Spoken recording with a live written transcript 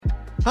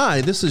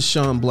Hi, this is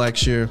Sean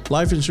Blackshear,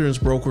 life insurance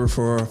broker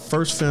for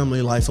First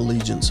Family Life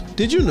Allegiance.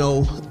 Did you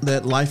know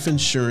that life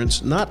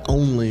insurance not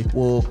only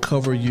will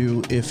cover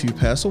you if you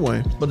pass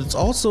away, but it's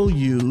also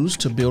used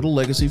to build a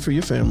legacy for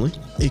your family?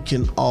 It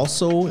can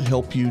also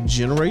help you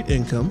generate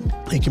income,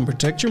 it can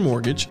protect your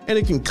mortgage, and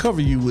it can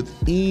cover you with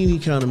any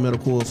kind of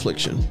medical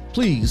affliction.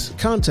 Please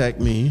contact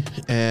me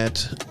at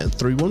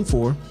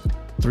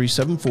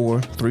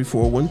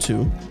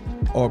 314-374-3412.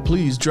 Or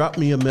please drop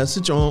me a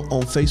message on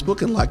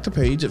Facebook and like the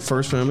page at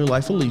First Family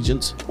Life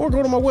Allegiance, or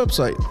go to my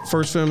website,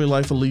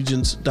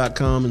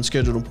 firstfamilylifeallegiance.com, and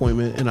schedule an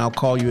appointment, and I'll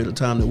call you at a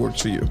time that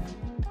works for you.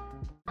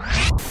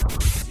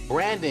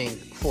 Branding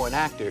for an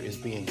actor is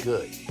being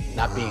good,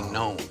 not being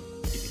known.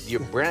 Your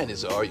brand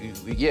is,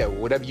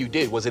 whatever you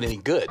did, was it any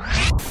good?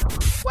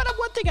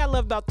 One thing I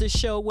love about this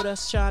show with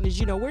us, Sean,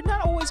 is, we're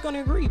not always going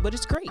to agree, but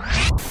it's great.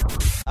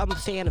 I'm a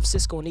fan of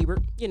Siskel and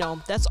Ebert.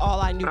 That's all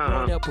I knew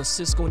growing up was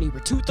Siskel and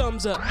Ebert. 2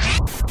 thumbs up.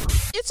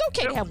 It's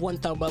okay to have 1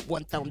 thumb up,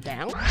 1 thumb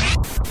down.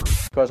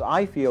 Because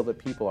I feel that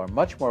people are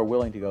much more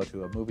willing to go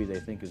to a movie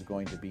they think is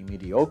going to be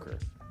mediocre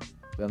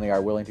than they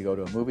are willing to go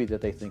to a movie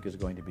that they think is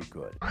going to be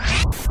good.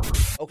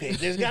 Okay,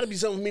 there's got to be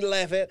something for me to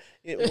laugh at.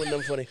 It wasn't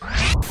nothing funny.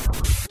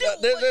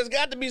 There's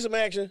got to be some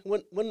action.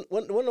 When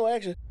no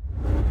action.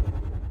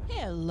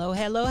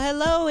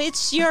 Hello.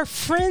 It's your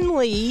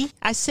friendly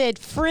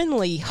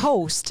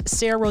host,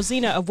 Sarah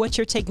Rosina of What's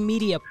Your Take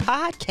Media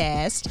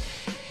podcast.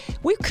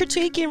 We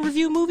critique and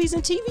review movies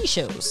and TV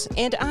shows,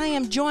 and I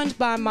am joined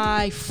by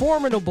my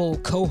formidable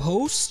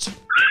co-host.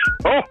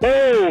 Oh,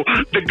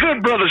 the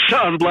good brother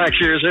Sean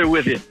Blackshear is here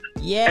with you.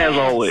 Yes, as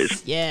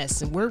always.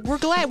 Yes, and we're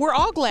glad. We're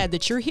all glad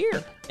that you're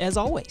here, as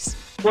always.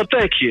 Well,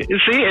 thank you.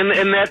 See, and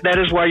that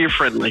is why you're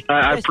friendly.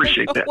 I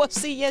appreciate that. Well,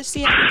 see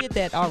how you did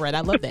that. All right, I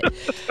love that.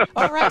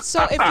 All right,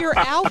 so if you're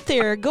out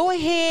there, go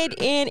ahead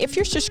and if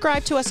you're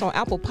subscribed to us on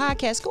Apple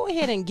Podcasts, go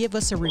ahead and give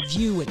us a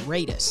review and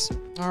rate us.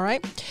 All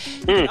right.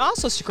 You can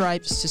also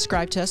subscribe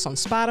to us on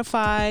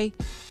Spotify.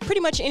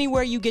 Pretty much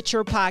anywhere you get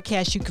your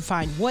podcast, you can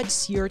find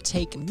What's Your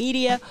Take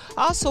Media.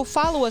 Also,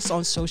 follow us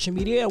on social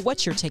media at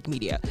What's Your Take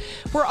Media.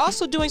 We're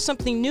also doing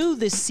something new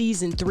this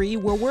season 3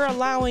 where we're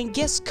allowing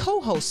guest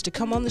co-hosts to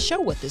come on the show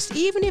with us.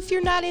 Even if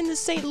you're not in the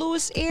St.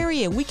 Louis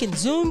area, we can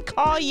Zoom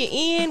call you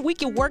in. We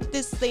can work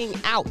this thing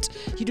out.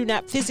 You do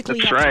not physically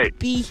to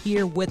be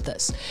here with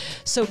us.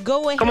 So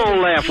go ahead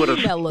and laugh with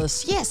email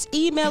us. Yes,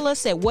 email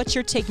us at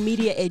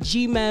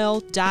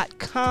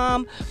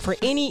whatsyourtakemedia@gmail.com for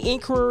any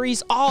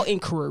inquiries, all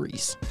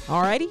inquiries.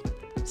 Alrighty?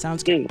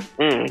 Sounds good.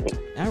 All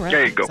right.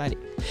 There you go. Excited.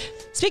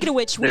 Speaking of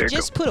which, we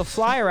just put a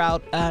flyer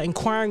out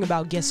inquiring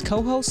about guest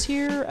co-hosts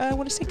here, I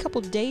want to say a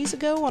couple of days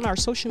ago on our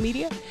social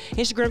media,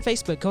 Instagram,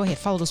 Facebook. Go ahead,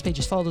 follow those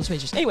pages.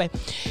 Anyway,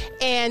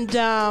 and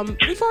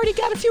we've already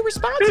got a few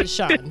responses,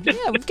 Sean.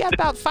 Yeah, we've got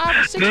about 5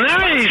 or 6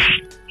 responses.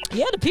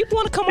 Yeah, the people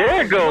want to come on.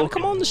 They want to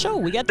come on the show.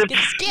 We got to get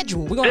a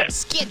schedule. We're going to have a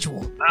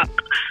schedule.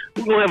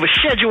 We're going to have a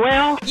schedule?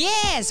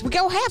 Yes, we're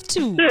going to have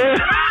to.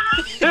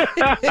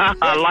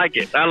 I like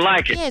it.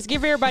 Yes,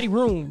 give everybody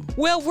room.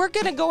 Well, we're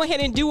going to go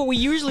ahead and do what we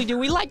usually do.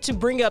 We like to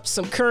bring up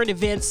some current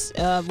events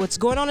of what's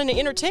going on in the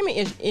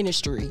entertainment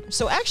industry.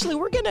 So actually,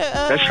 we're going to...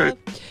 That's right.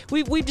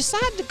 We've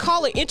decided to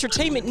call it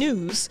entertainment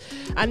news.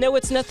 I know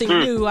it's nothing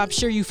new. I'm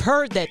sure you've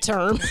heard that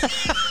term.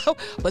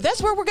 But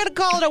that's what we're going to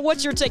call it on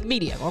What's Your Take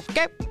Media,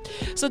 okay?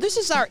 So this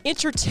is our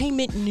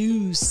entertainment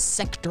news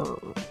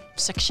section.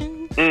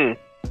 Okay.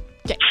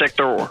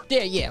 Sector.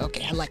 Yeah,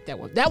 okay, I like that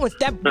one. That word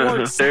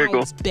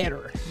sounds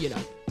better,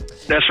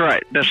 That's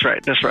right.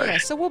 Yeah,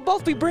 so we'll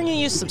both be bringing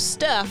you some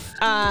stuff,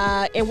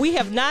 and we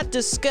have not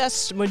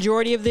discussed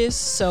majority of this,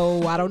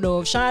 so I don't know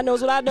if Sean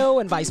knows what I know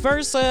and vice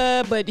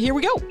versa, but here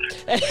we go.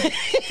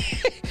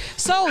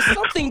 So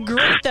something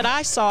great that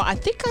I saw, I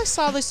think I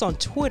saw this on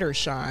Twitter,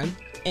 Sean,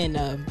 and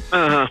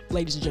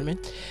ladies and gentlemen,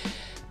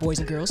 boys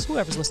and girls,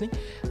 whoever's listening.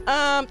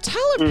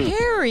 Tyler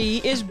Perry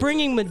is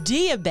bringing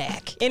Madea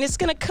back, and it's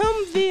going to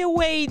come via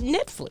way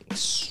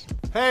Netflix.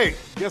 Hey,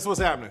 guess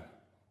what's happening?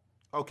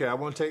 Okay, I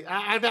want to take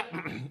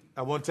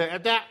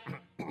that.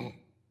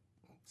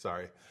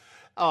 Sorry.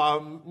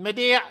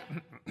 Madea,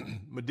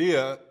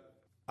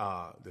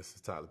 this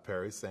is Tyler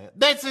Perry saying,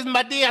 this is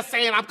Madea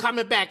saying I'm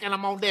coming back and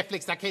I'm on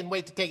Netflix. I can't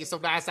wait to take it so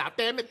nice out.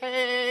 Damn it,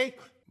 hey.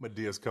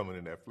 Madea's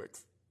coming to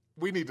Netflix.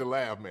 We need to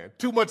laugh, man.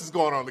 Too much is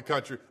going on in the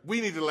country. We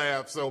need to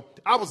laugh, so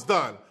I was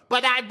done.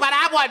 But I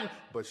wasn't.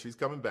 But she's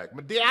coming back.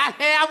 Madea, I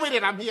am with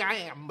it. I'm here. I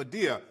am.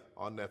 Madea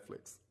on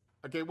Netflix.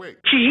 I can't wait.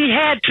 He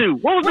had to.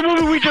 What was the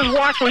movie we just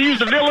watched when he was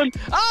the villain?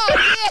 Oh,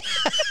 yeah.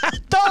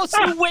 Those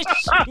who wish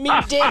me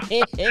dead.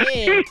 He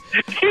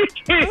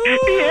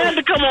had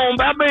to come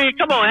on. I mean,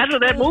 come on. After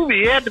that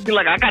movie, he had to be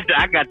like, I got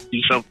to do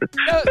something.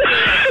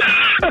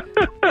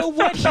 Well,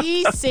 what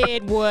he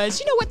said was,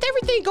 with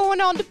everything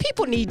going on, the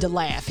people need to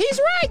laugh.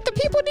 He's right. The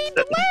people need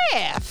to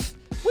laugh.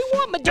 We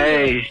want Madea.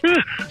 Hey.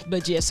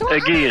 But yeah, so I'm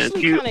actually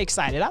kind of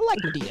excited. I like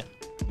Madea.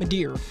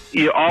 Madeira.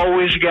 You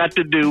always got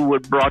to do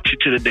what brought you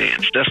to the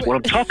dance. That's what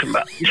I'm talking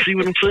about. You see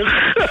what I'm saying?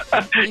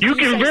 You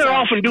can very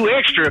often do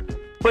extra,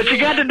 But you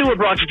got to do what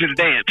brought you to the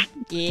dance.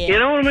 Yeah. You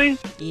know what I mean?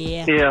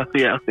 Yeah.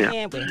 Yeah.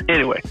 Well,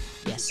 Anyway,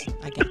 yes,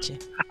 I got you.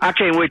 I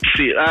can't wait to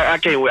see it. I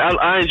can't wait.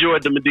 I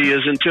enjoyed the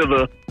Medeas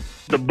until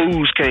the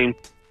booze came.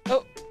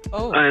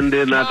 Oh. And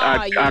then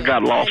I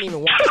got lost. I didn't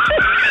even watch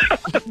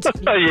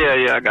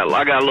it. I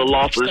got a little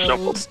lost in the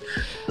shuffle.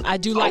 I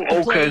do like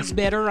the plays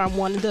better. I'm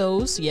one of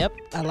those. Yep,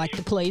 I like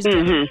the plays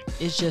better.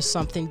 It's just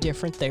something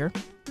different there.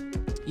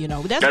 You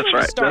know, that's where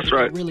right. it started. That's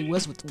right. It really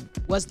was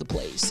the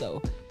plays.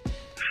 So,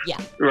 yeah.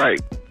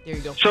 Right. There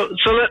you go. So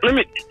let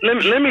me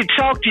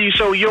talk to you.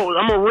 So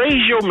I'm gonna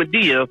raise your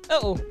Medea,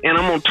 and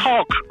I'm gonna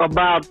talk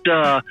about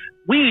the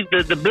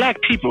black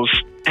peoples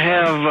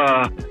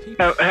have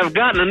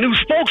gotten a new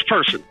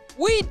spokesperson.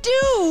 We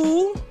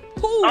do.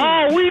 Who?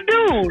 Oh, we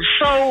do.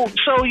 So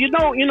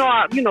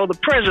the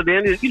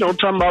president is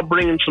talking about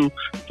bringing some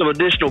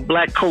additional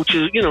black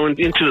coaches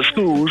into the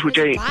schools, which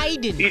ain't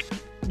Biden.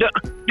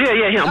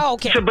 Yeah, him. Oh,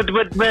 okay. So, but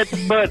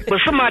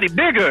somebody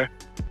bigger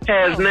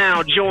has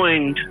now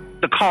joined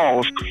the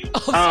cause.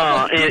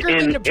 Bigger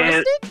than the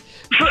president?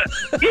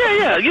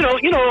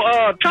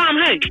 Tom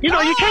Hanks. You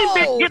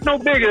can't get no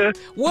bigger.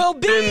 Well,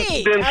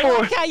 big. Than I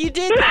like how you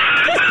did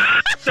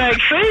that.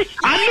 Thanks. See,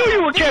 I knew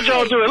you would catch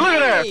on to it. Look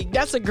at that.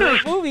 That's a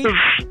great movie.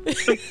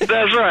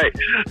 That's right.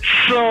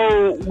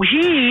 So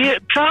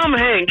Tom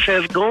Hanks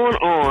has gone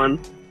on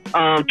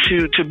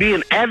to be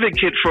an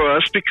advocate for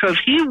us because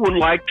he would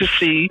like to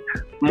see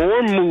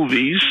more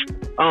movies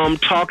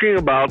talking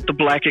about the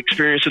black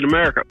experience in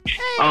America. He's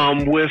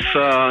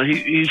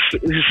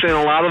saying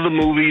a lot of the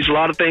movies, a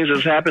lot of things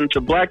that's happened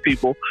to black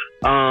people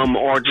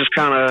are just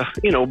kind of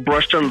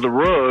brushed under the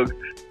rug,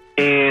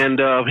 and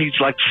he'd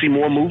like to see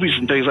more movies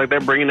and things like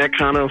that, bringing that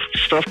kind of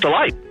stuff to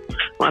light.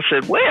 I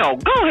said, well,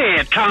 go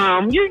ahead,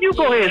 Tom. You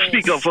go ahead and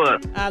speak up for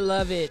us. I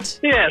love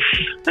it. Yes,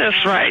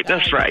 that's right.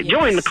 That's right. Yes.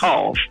 Join the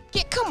cause.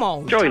 Yeah, come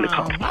on, Join Tom. the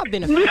cause. I've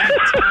been a fan of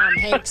Tom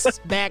Hanks,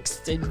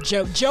 Baxter,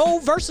 Joe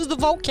versus the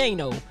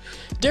volcano.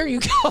 There you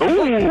go.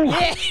 Ooh,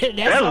 yeah,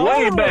 that's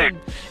way back.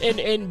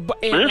 And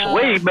that's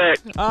way back.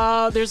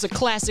 There's a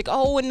classic.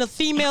 Oh, and the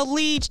female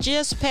lead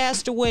just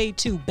passed away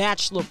too.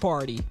 Bachelor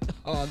Party.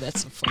 Oh,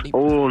 that's a funny.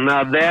 Oh,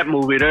 now that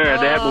movie there,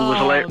 that movie was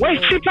hilarious.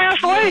 Wait, she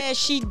passed away? Yeah,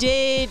 she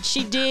did.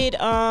 She did.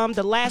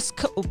 The last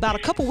about a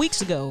couple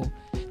weeks ago.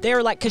 They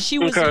were like, cause she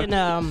was in.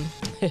 Don't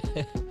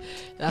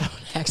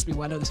ask me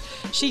why I know this.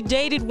 She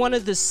dated one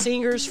of the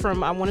singers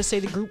from I want to say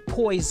the group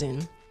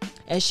Poison.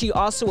 And she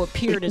also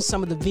appeared in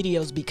some of the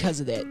videos because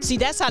of that. See,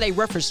 that's how they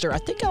referenced her. I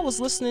think I was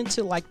listening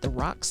to like the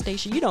rock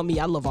station. You know me,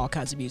 I love all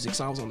kinds of music,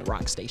 so I was on the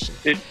rock station.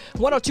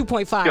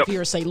 102.5 here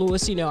in St.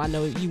 Louis. I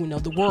know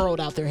the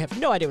world out there have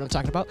no idea what I'm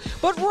talking about.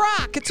 But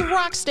rock, it's a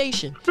rock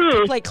station.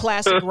 They play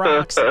classic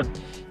rocks and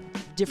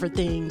different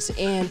things.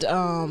 And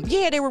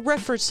they were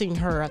referencing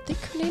her. I think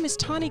her name is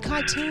Tawny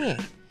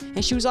Kaitan.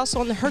 And she was also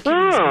on the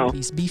Hercules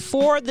movies.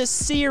 Before the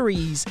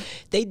series,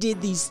 they did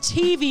these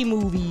TV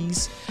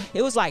movies.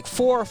 It was like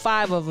 4 or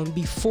 5 of them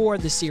before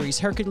the series.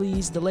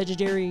 Hercules, The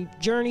Legendary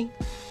Journey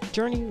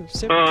or you know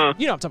what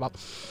I'm talking about.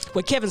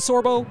 With Kevin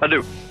Sorbo. I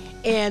do.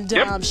 And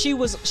she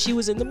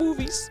was in the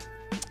movies.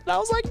 And I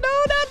was like, no,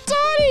 not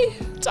Tawny.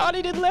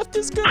 Tawny didn't left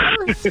this good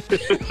earth.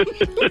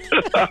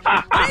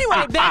 Anyway,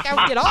 I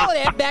would get all of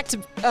that back to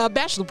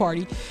Bachelor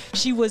Party.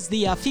 She was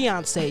the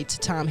fiance to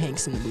Tom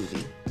Hanks in the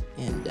movie.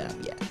 And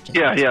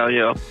yeah.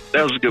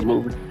 That was a good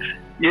movie.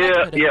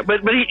 Yeah.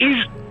 But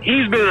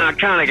he's been an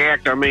iconic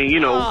actor. I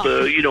mean,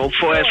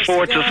 fast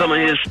forward to some of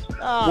his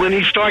when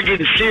he started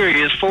getting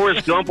serious.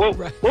 Forrest Gump. What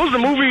was the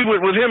movie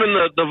with him in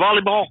the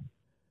volleyball?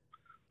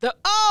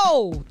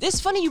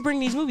 It's funny you bring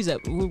these movies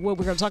up. What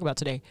we're going to talk about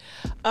today.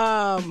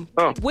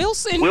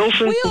 Wilson.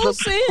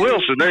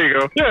 There you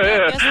go.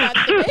 Yeah. That's not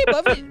the name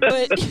of it,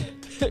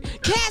 but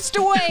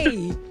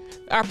Castaway.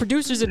 Our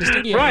producers in the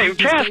studio. Right,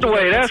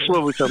 Castaway. That's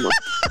what we're talking about.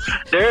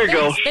 There you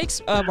go.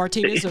 Thanks,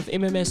 Martinez of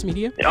MMS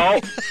Media.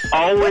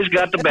 Always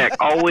got the back.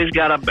 Always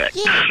got our back.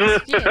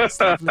 Yes.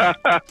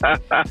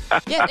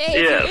 If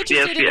you're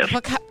interested in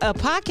a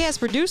podcast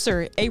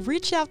producer,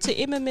 reach out to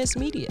MMS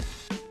Media.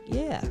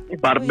 Yeah.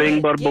 Bada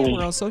bing, bada boom.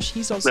 We're on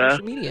he's on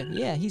social media.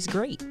 Yeah, he's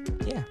great.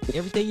 Yeah.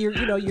 Everything you're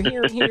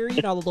hearing here,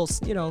 the little,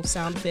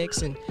 sound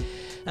effects and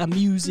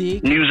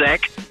music,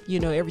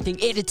 everything,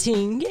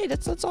 editing. Yeah,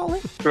 that's all in.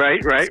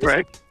 Right.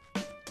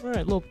 All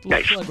right, little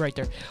plug right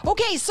there.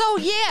 Okay, so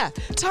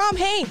Tom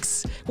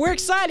Hanks. We're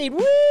excited.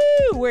 Woo!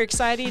 We're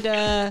excited.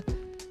 About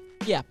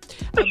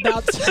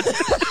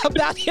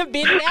him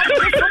being an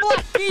advocate for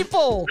black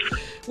people.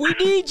 We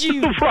need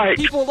you. Right.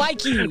 People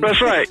like you.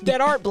 That's right.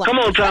 That aren't black. Come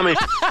on, Tommy.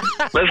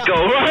 Let's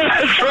go.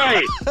 That's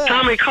right.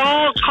 Tommy,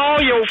 call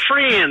your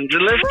friends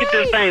and let's get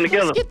this thing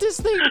together. Let's get this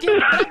thing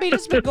together. I mean,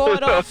 it's been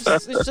going off.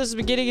 It's just the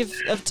beginning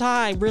of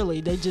time, really.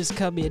 They just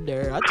come in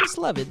there. I just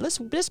love it. Let's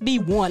be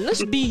one.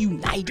 Let's be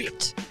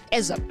united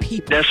as a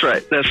people. That's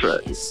right.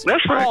 Yes.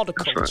 That's right. All the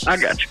cultures. Right.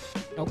 I got you.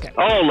 Okay.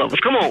 All of us.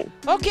 Come on.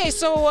 Okay,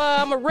 so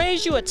I'm going to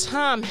raise you a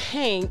Tom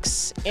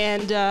Hanks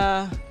and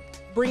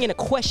bring in a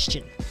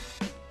question.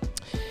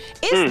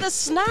 Is the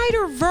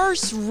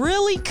Snyderverse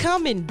really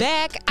coming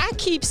back? I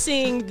keep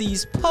seeing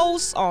these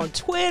posts on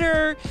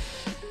Twitter.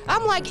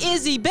 I'm like,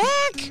 is he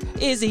back?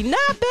 Is he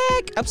not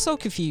back? I'm so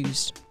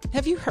confused.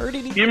 Have you heard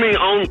anything? You mean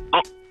on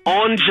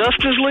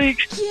Justice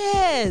League?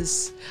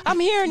 Yes. I'm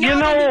hearing now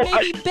that he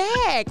may be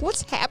back.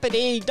 What's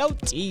happening? Don't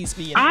tease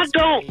me. I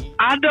don't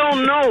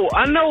know.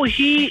 I know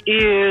he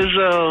is.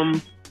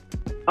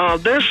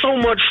 There's so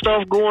much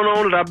stuff going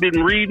on that I've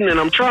been reading, and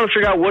I'm trying to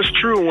figure out what's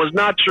true and what's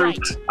not true. Right.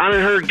 I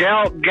done heard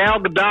Gal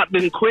Gadot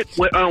didn't quit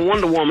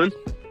Wonder Woman.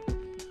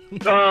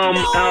 What's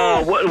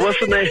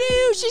the name?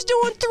 No, she's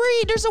doing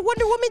 3. There's a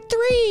Wonder Woman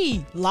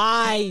 3.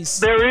 Lies.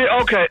 There is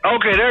okay.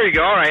 There you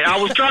go. All right,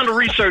 I was trying to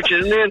research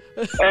it, and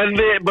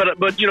then, but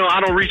I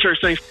don't research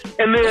things.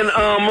 And then,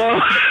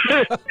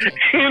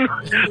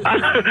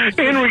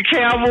 Henry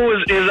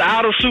Cavill is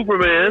out of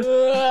Superman.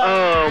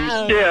 I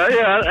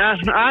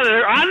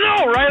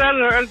know,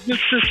 right?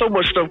 There's just so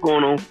much stuff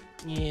going on.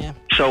 Yeah.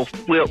 So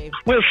we'll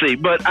see.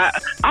 But I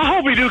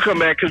hope he do come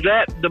back, because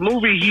the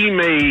movie he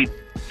made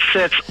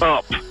sets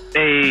up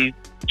a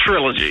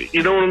trilogy.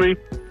 You know what I mean?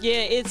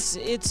 Yeah, it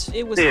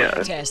was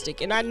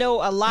fantastic. And I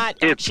know a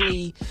lot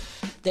actually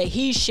that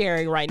he's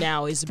sharing right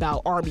now is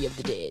about Army of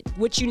the Dead,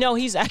 which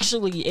he's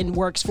actually in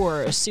works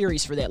for a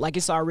series for that. Like,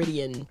 it's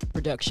already in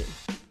production.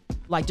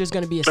 Like, there's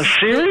going to be a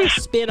series?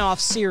 spin-off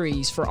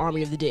series for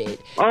Army of the Dead.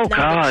 Oh,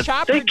 now,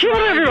 God. They killed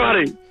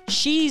everybody.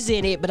 She's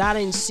in it, but I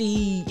didn't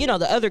see,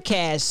 the other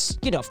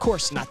cast, of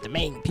course, not the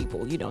main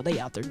people. They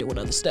out there doing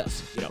other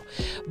stuff,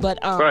 But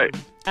right.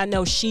 I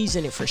know she's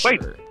in it for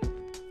sure.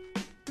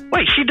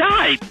 Wait, she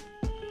died.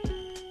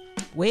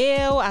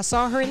 Well, I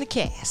saw her in the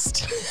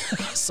cast.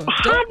 So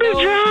How did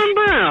John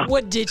Brown?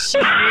 What, did she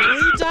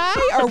really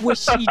die, or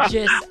was she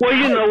just Well,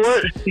 you out? know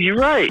what? You're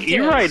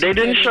right. They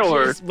didn't show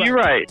her. You're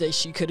right. That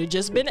she could have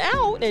just been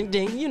out, and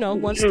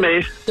then, once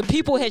the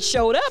people had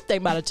showed up, they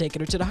might have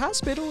taken her to the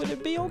hospital, and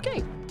it'd be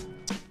okay.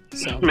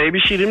 So. Maybe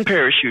she didn't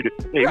parachute it.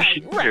 She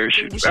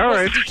parachuted. She All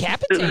wasn't right.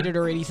 decapitated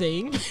or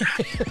anything.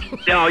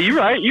 No, you're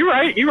right,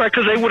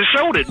 because they would have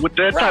showed it with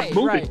that type of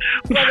movie. Right.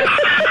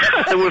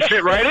 It would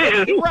fit right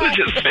in. It would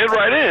just fit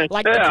right in.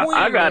 Like yeah, the queen.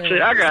 I got you.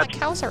 Like,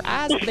 how's her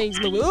eyes and things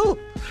moving? Ooh,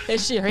 and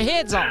her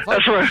head's off.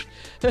 That's right.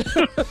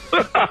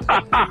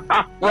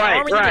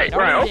 Right.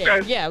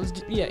 Okay. Yeah, it was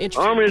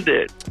interesting. Army's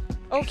dead.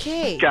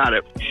 Okay. Got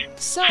it.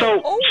 So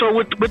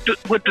with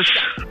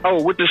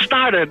the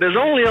Snyder, there's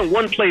only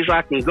one place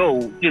I can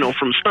go,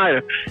 from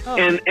Snyder,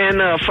 and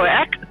for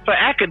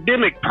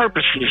academic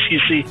purposes, you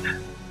see,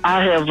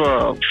 I have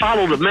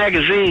followed a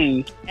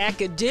magazine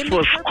Academic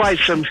for purposes? quite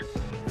some.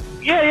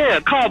 Yeah,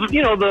 called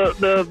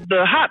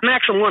the Hot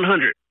Maxim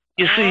 100.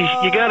 You see,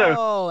 you gotta.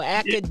 Oh,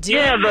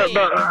 academic.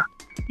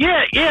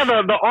 Yeah,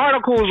 the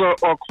articles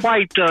are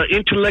quite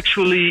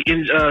intellectually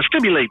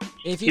stimulating.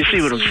 If you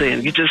see what I'm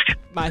saying? You just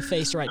my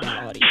face right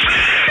now, audience.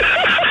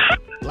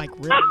 Like,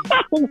 really?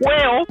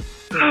 Well,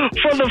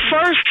 for the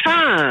first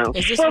time.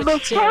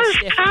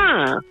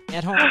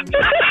 At home?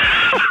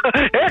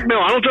 Heck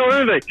no, I don't tell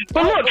her anything.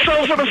 But look,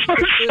 so for the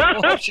first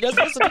time. She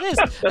doesn't listen to this.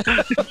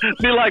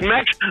 Be like,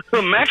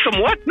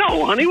 Maxim what?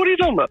 No, honey, what are you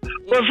talking about?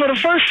 But for the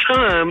first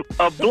time,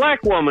 a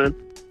black woman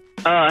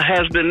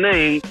has been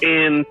named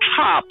in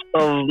top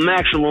of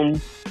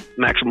Maximum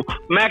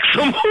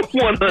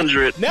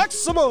 100.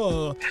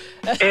 Maxima.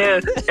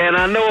 and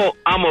I know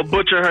I'm gonna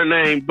butcher her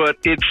name, but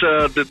it's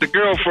the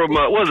girl from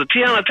what was it,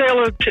 Tiana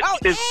Taylor?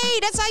 Hey,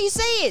 that's how you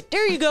say it.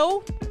 There you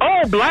go.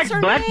 Oh, black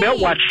belt.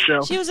 Watch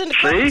yourself. She was in the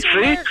Coming to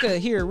America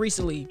here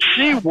recently.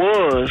 She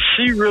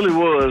really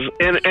was.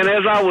 And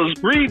as I was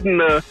reading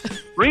the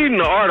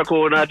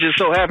article, and I just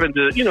so happened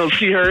to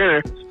see her in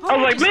there, I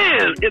was like,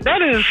 man,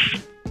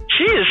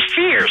 she is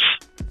fierce.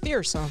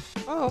 Fierce, huh?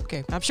 Oh,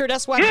 okay. I'm sure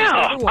that's why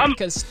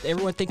because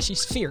everyone thinks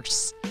she's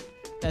fierce.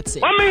 That's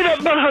it. I mean,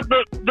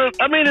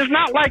 it's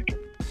not like,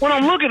 when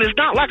I'm looking, it's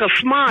not like a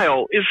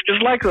smile. It's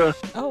like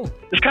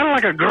it's kind of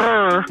like a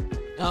grr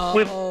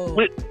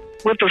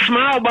with a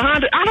smile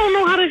behind it. I don't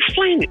know how to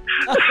explain it.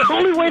 The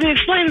only way to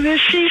explain it is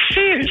she's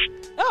fierce.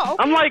 Oh,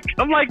 okay.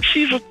 I'm like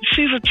she's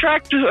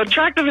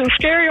attractive and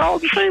scary all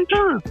at the same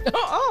time.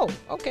 Oh,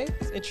 okay.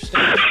 It's interesting.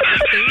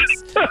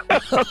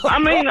 I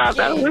mean,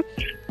 okay.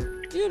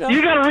 You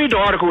gotta read the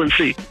article and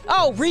see.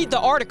 Oh, read the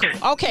article.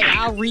 Okay,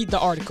 I'll read the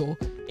article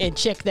and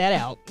check that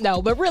out.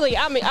 No, but really,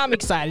 I'm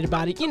excited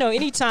about it.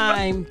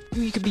 Anytime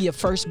you could be a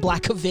first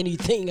black of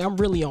anything, I'm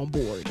really on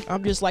board.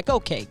 I'm just like,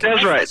 okay.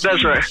 That's right.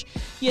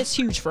 Yeah, it's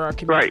huge for our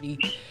community.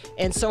 Right.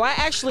 And so I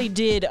actually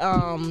did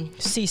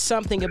see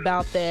something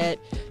about that.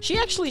 She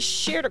actually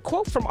shared a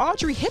quote from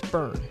Audrey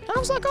Hepburn. I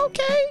was like,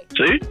 okay.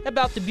 See?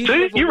 About the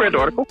beauty of a you read the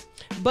woman. article.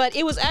 But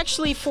it was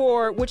actually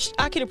for, which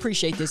I can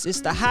appreciate this, it's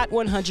the Hot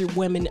 100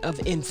 Women of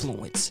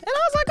Influence. And I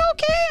was like,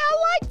 okay, I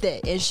like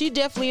that. And she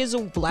definitely is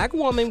a black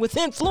woman with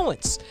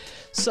influence.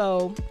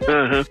 So,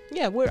 yeah,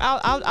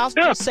 I'll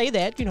just say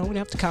that. We don't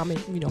have to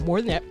comment,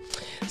 more than that.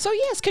 So,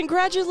 yes,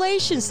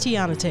 congratulations,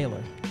 Tiana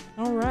Taylor.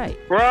 All right.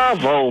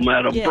 Bravo,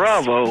 madam. Yes.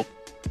 Bravo.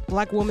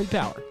 Black woman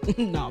power.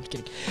 No, I'm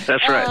kidding.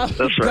 That's right.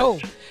 That's right. Go.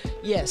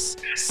 Yes.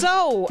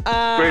 So.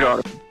 Great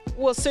article.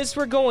 Well, since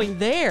we're going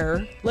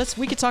there,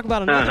 we could talk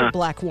about another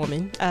black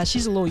woman.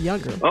 She's a little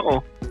younger.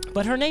 Uh-oh.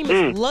 But her name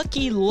is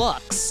Lucky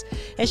Lux,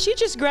 and she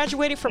just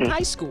graduated from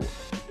high school.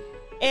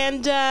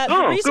 And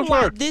the reason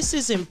why this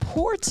is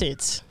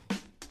important,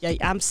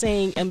 I'm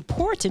saying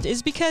important,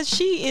 is because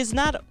she is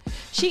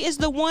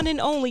the one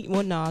and only,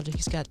 well, no,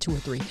 he's got 2 or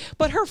 3,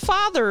 but her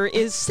father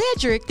is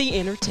Cedric the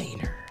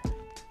Entertainer.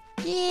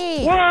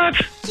 Yeah. What?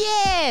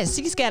 Yes.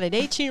 He's got an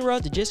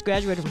 18-year-old that just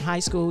graduated from high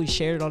school. He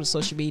shared it on the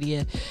social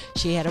media.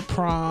 She had a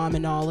prom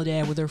and all of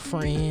that with her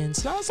friends.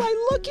 And I was like,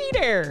 looky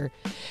there.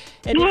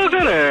 And look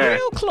at her.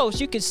 Real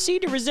close. You can see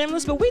the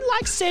resemblance. But we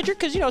like Cedric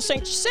because,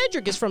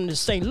 Cedric is from the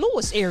St.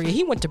 Louis area.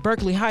 He went to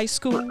Berkeley High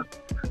School.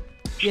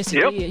 Yes,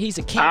 he did. He's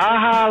a cat. I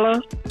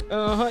holla.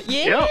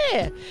 Yeah.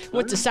 Yep.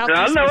 Went to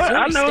Southeast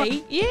Missouri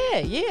State.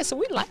 Yeah. So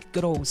we like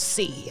good old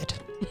Sid.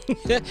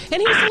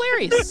 And he's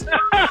hilarious.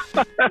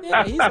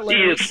 Yeah, he's hilarious.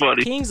 He is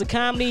funny. Kings of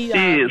Comedy.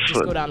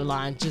 Just go down the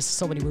line. Just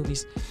so many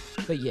movies.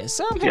 But yes,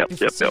 I'm happy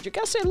for Cedric.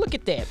 I said, look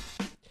at that.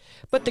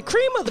 But the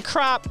cream of the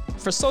crop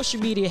for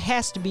social media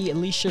has to be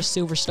Alicia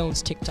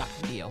Silverstone's TikTok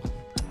video.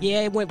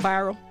 Yeah, it went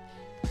viral.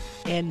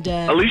 And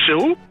Alicia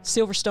who?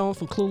 Silverstone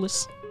from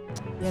Clueless.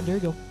 Yeah, there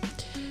you go.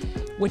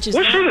 What should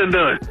have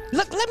done?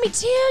 Look, let me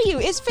tell you,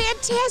 it's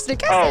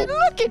fantastic. I said,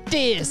 look at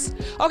this.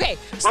 Okay,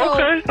 so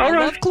I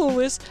love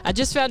Clueless. I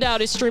just found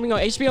out it's streaming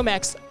on HBO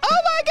Max. Oh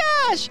my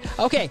gosh!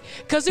 Okay,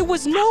 because it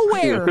was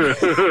nowhere.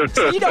 So,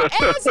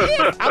 as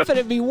if I'm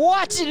gonna be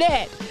watching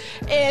that.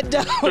 And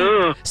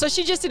so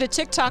she just did a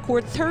TikTok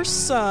with her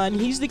son.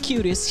 He's the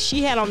cutest.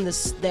 She had on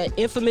that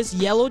infamous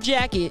yellow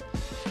jacket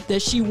that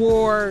she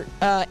wore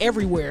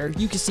everywhere.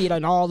 You can see it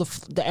on all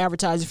the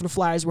advertising for the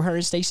flyers with her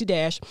and Stacey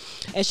Dash.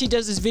 And she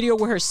does this video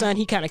with her son.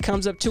 He kind of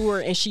comes up to her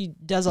and she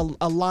does a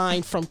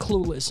line from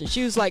Clueless. And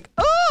she was like,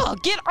 oh,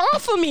 get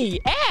off of me,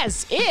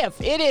 as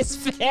if. It is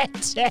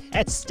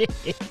fantastic.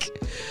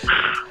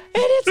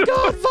 And it's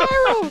gone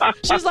viral.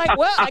 She's like,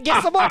 well, I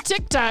guess I'm on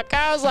TikTok.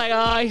 I was like,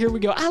 oh, here we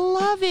go. I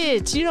love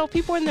it.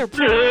 People in their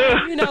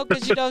prime,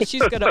 because,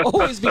 she's going to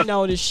always be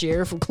known as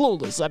Cher from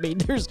Clueless. I mean,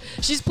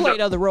 she's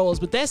played other roles,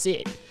 but that's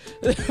it.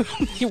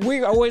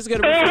 We're always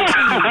going to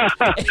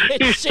refer to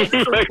you as Cher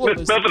from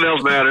Clueless. Nothing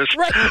else matters.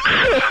 Right.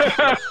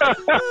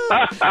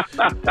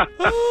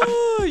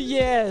 Oh,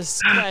 yes.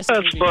 That's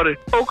funny.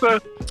 Okay.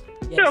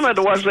 Yes. Yeah, I'm going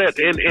to watch that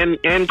and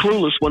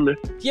Clueless one day.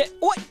 Yeah.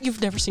 What? You've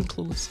never seen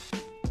Clueless?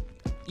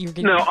 You're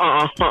getting,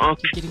 You're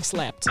getting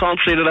slapped. Can't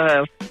say that I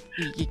have.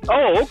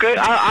 Oh, okay.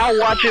 I'll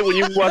watch it when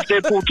you watch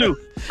Deadpool 2.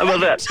 How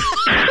about that?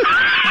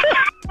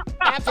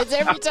 Happens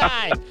every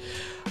time.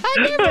 I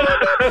never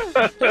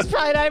remember. It's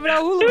probably not even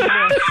on Hulu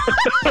anymore.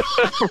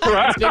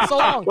 Right. It's been so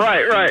long.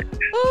 Right.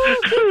 Oh,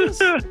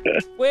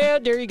 goodness. Well,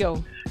 there you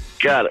go.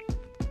 Got it.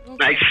 Okay.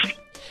 Nice.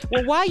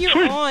 Well, while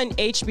you're on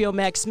HBO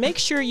Max, make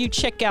sure you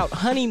check out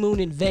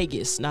Honeymoon in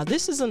Vegas. Now,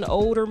 this is an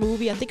older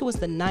movie. I think it was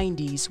the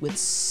 90s with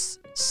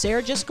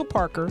Sarah Jessica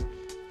Parker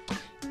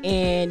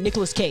and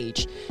Nicolas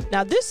Cage.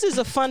 Now, this is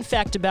a fun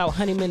fact about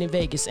Honeymoon in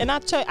Vegas. And I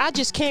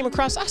just came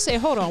across, I said,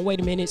 hold on,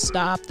 wait a minute,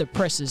 stop the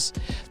presses.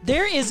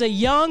 There is a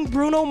young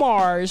Bruno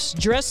Mars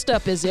dressed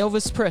up as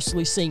Elvis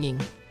Presley singing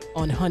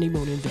on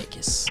Honeymoon in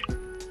Vegas.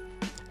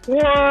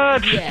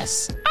 What?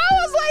 Yes. I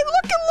was like,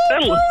 look at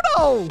little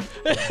Bruno.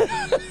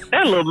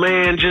 That little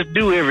man just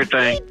do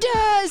everything. He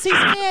does. He's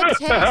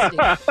fantastic.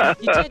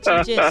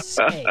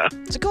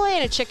 So go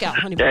ahead and check out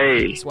Honeymoon in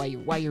Vegas while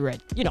you're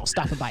at,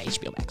 stopping by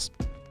HBO Max.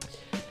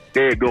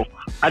 There you go.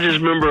 I just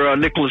remember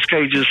Nicolas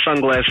Cage's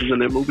sunglasses in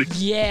that movie.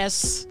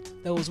 Yes.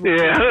 Those were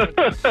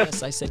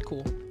yes, I said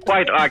cool.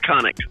 Quite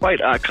iconic.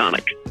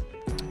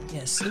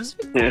 Yes. It was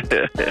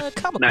a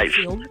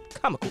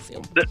comical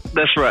film.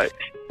 That's right.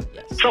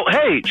 Yes. So,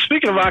 hey,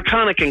 speaking of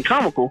iconic and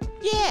comical,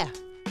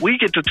 we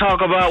get to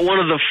talk about one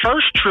of the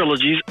first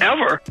trilogies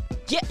ever.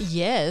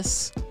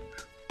 Yes.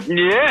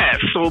 Yeah,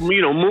 so,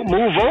 move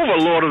over,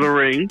 Lord of the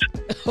Rings.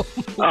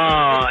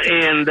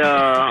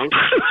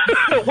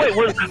 Wait,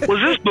 was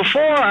this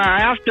before or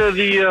after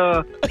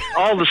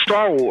all the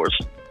Star Wars?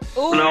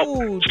 Ooh,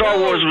 no, Star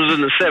Wars was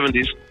in the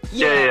 70s.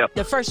 Yeah.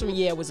 The first one,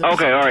 was in the 70s.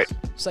 Okay, all right.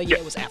 So,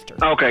 it was after.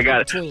 Okay,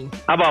 got it.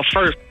 How about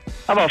first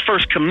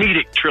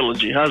comedic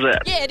trilogy? How's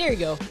that? Yeah, there you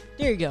go.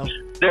 There you go.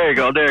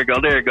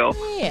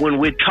 Yeah. When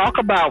we talk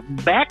about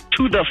Back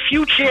to the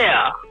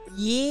Future.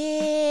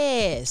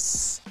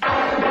 Yes.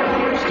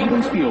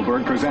 Steven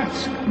Spielberg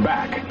presents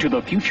Back to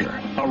the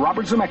Future, a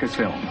Robert Zemeckis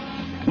film.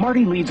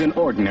 Marty leads an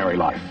ordinary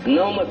life.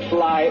 No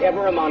McFly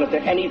ever amounted to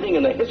anything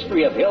in the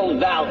history of Hill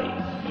Valley.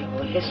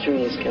 Well,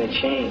 history is going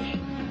to change.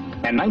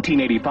 And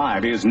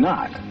 1985 is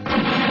not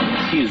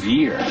his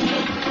year.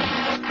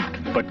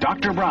 But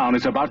Dr. Brown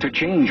is about to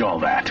change all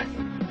that.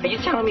 Are you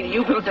telling me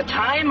you built a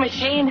time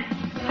machine?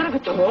 Son of a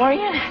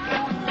DeLorean?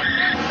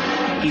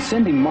 He's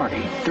sending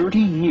Marty 30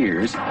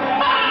 years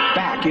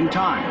back in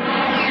time.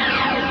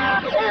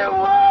 It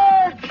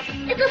works!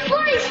 It's a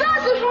flying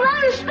saucer from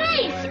outer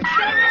space!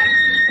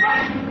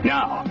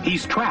 Now,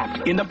 he's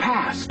trapped in the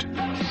past,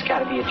 It's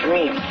gotta be a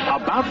dream.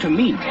 about to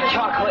meet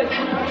Chocolate.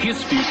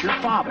 his future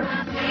father.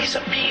 He's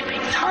a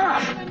peeping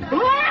Tom.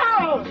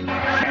 Wow!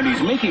 And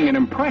he's making an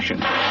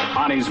impression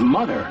on his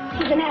mother.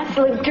 It's an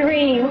absolute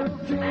dream.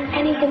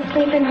 And he can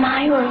sleep in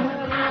my room.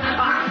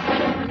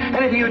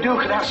 Anything you do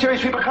could have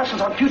serious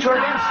repercussions on future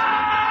events.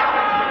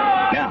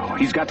 Now,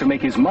 he's got to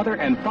make his mother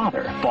and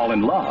father fall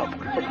in love.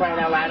 For crying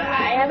out loud,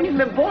 I haven't even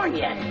been born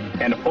yet.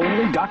 And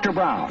only Dr.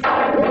 Brown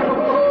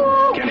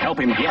can help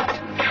him get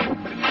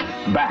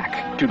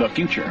back to the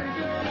future.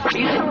 Are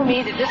you telling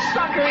me that this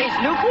sucker is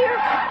nuclear?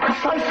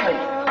 Precisely.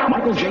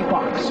 Michael J.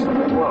 Fox,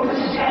 Whoa, this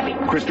is heavy.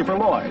 Christopher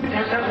Lloyd,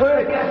 There's that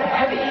word again,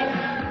 heavy.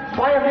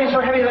 Why are things so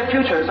heavy in the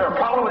future? Is there a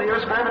problem with the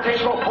Earth's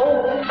gravitational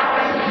pull?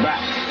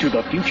 Back to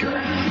the Future.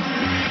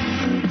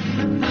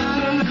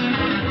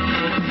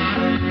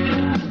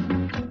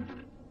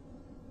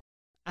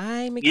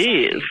 I'm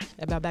excited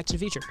about Back to the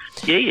Future.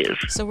 Yes.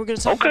 So we're going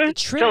to talk about the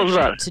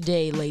trilogy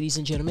today, ladies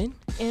and gentlemen,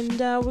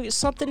 and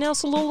something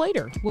else a little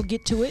later. We'll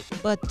get to it,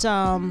 but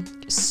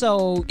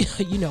so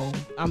you know,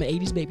 I'm an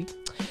 '80s baby,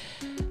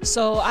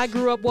 so I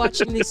grew up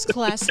watching this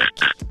classic,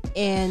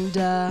 and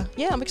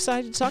yeah, I'm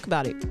excited to talk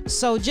about it.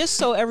 So just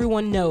so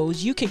everyone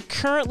knows, you can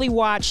currently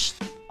watch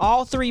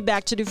all 3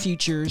 Back to the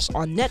Futures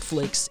on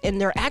Netflix,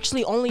 and they're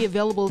actually only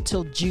available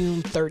till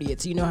June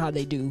 30th. So you know how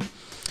they do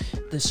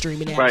the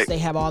streaming apps. Right. They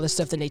have all this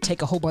stuff, then they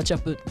take a whole bunch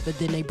up, but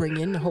then they bring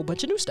in a whole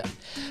bunch of new stuff.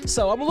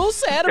 So I'm a little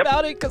sad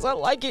about it because I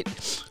like it.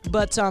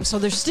 But so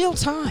there's still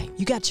time.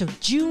 You got till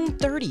June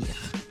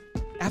 30th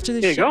after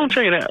this show. Go and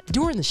check it out.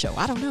 During the show.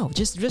 I don't know.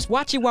 Just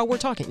watch it while we're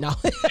talking. No.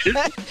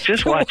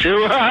 Just watch it.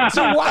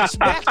 To watch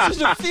Back to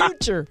the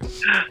Future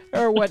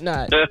or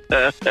whatnot.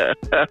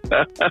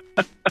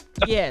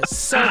 Yes.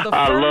 So the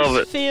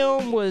first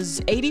film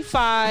was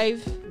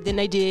 85. Then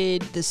they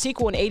did the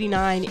sequel in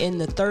 89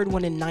 and the third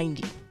one in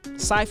 90.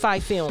 Sci-fi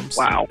films.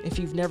 Wow. If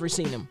you've never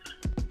seen them.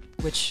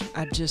 Which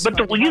I just find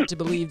it hard to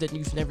believe that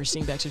you've never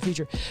seen Back to the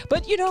Future.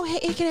 But, you know, hey,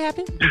 it can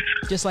happen.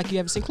 Just like you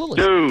haven't seen Clueless.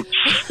 Dude,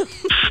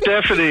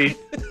 Stephanie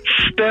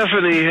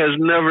has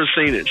never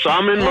seen it. So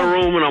I'm in my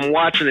room and I'm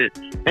watching it.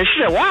 And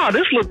she said, wow,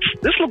 this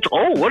looks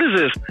old. What is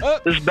this?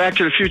 This is Back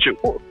to the Future.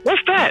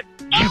 What's that?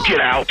 You get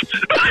out.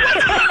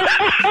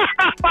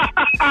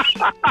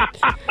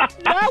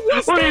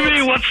 What do you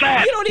mean, what's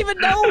that? You don't even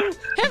know.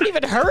 Haven't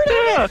even heard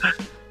of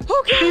it.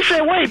 Okay. She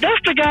said, wait,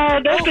 that's the guy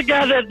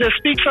that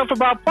speaks up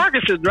about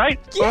Parkinson's, right?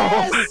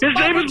 Yes. His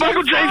name is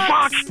Michael J.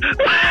 Fox.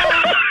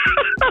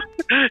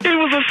 He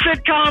was a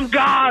sitcom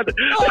god.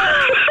 Well,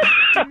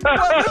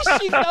 at least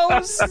she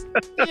knows,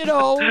 you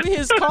know,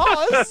 his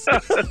cause.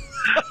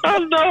 I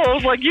know. I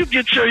was like, you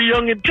get your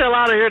young and tell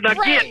out of here. Now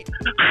Right.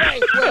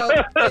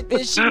 Well,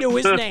 and she knew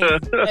his name.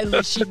 At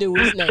least she knew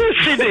his name.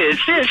 She did.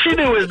 She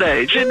knew his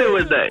name. She knew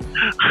his name.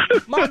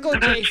 Michael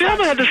J. She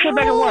had to sit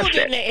back and watch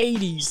that. In the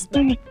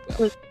 80s.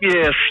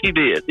 Yes, he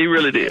did. He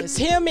really did. It's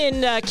him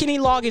and Kenny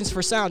Loggins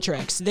for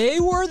soundtracks. They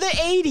were the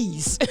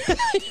 80s.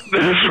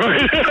 That's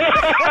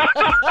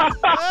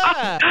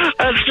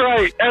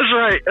right.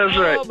 That's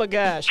right. Oh my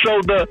gosh.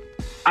 So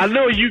I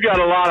know you got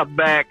a lot of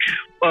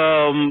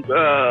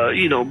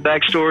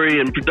backstory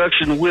and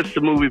production with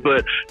the movie,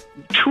 but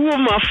 2 of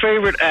my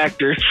favorite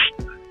actors,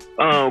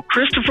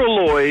 Christopher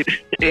Lloyd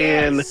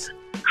and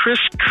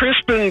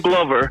Crispin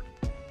Glover,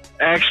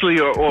 actually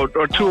are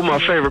 2 of my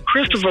favorite.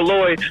 Christopher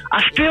Lloyd,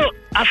 I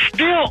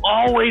still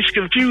always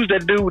confuse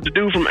that dude with the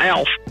dude from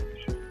Alf.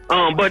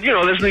 But you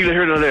know, that's neither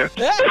here nor there.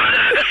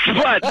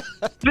 But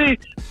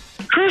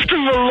Christopher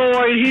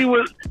Lloyd,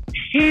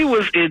 he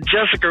was in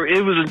Jessica.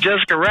 It was in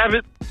Jessica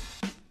Rabbit.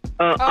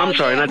 I'm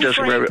sorry, not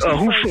Jessica Rabbit.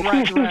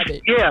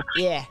 Rabbit. Yeah,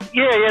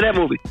 that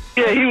movie.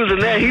 Yeah, he was in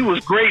that. He was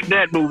great in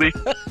that movie.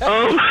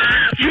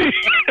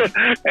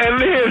 And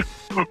then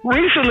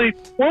recently,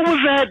 what was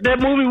that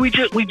movie we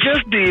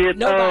just did?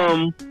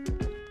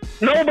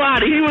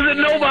 Nobody. He was in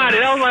Nobody.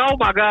 I was like, oh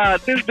my God,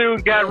 this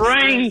dude got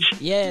range.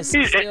 Yes,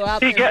 he's still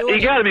out he there. He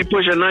got to be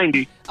pushing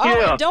 90. Oh,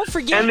 yeah. and don't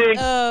forget and then,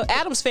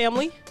 Addams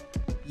Family.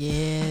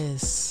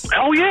 Yes.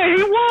 Oh yeah,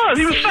 he was.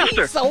 He was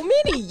Fester. So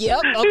many.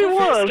 Yep. Uncle he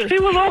was. Fester.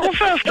 He was Uncle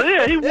Fester.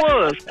 Yeah, he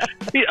was.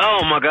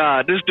 Oh my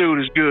God, this dude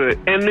is good.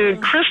 And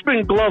then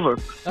Crispin Glover.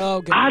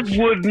 Oh God. I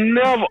would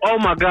never. Oh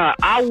my God,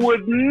 I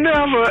would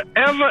never,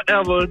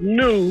 ever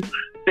knew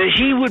that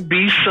he would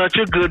be such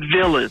a good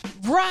villain.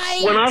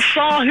 Right. When I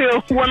saw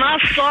him when I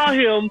saw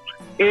him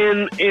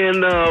in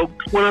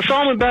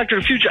Back to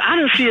the Future, I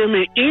didn't see him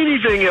in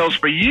anything else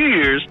for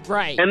years.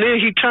 Right. And then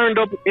he turned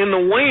up in the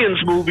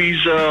Wayans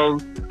movies,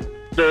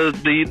 their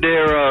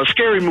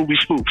scary movie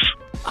spoofs,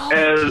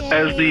 as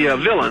the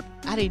villain.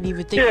 I didn't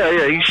even think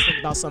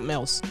about something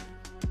else.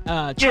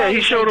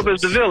 He showed up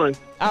as the villain.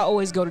 I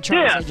always go to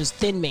Charles Angel's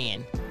Thin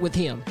Man with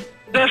him.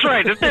 That's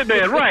right, the Thin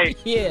Man, right.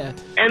 Yeah.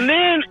 And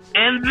then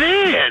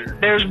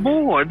there's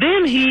more.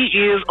 Then he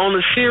is on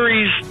the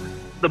series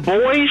The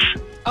Boys.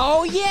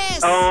 Oh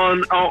yes.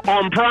 On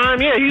Prime,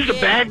 he's the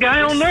bad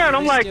guy on there, and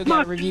I'm like, still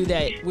gotta review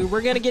that.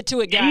 We're gonna get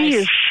to it,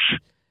 guys.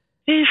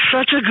 He's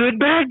such a good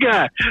bad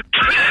guy.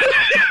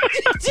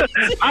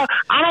 I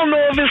don't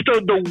know if it's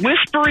the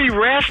whispery,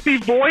 raspy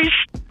voice,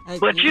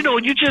 but you know,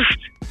 you just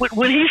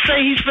when he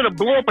say he's gonna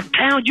blow up a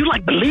town, you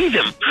like believe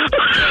him.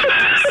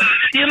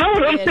 You know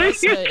what I'm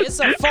saying? It's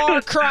a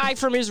far cry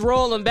from his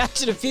role in Back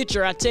to the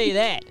Future. I tell you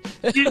that.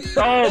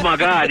 Oh my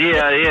God,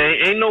 yeah,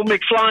 ain't no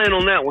McFlying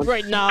on that one.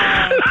 Right,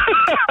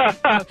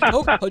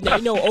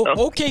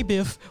 okay,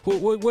 Biff.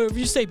 Whatever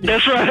you say, Biff.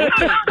 That's right.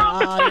 Okay.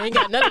 Nah, you ain't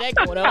got none of that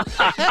going on.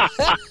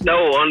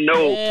 No.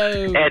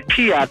 At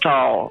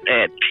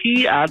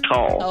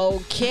T-I-Tall.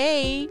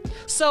 Okay.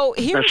 So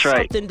here's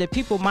something that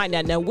people might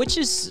not know, which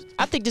is,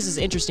 I think this is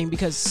interesting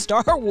because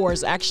Star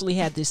Wars actually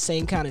had this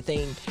same kind of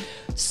thing.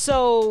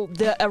 So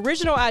the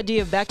original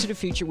idea of Back to the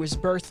Future was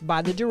birthed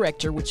by the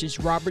director, which is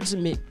Robert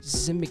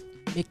Zemeckis.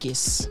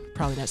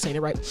 Probably not saying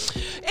it right.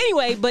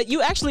 Anyway, but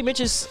you actually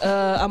mentioned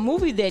a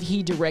movie that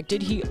he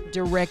directed. He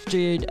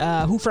directed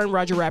Who Framed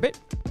Roger Rabbit.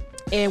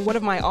 And one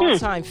of my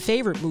all-time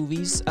favorite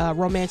movies,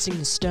 Romancing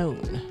the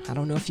Stone. I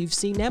don't know if you've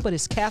seen that, but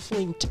it's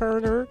Kathleen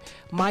Turner,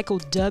 Michael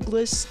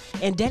Douglas,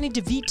 and Danny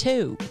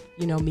DeVito.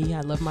 You know me,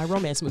 I love my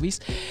romance movies.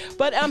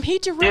 But he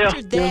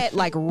directed that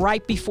like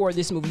right before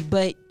this movie,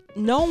 but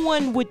no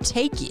one would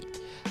take it.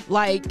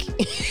 Like,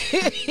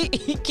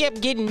 he kept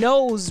getting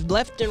no's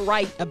left and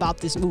right about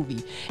this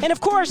movie. And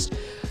of course,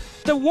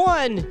 the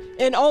one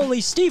and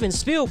only Steven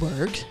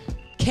Spielberg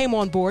came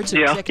on board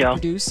to executive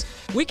produce.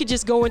 We could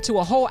just go into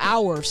a whole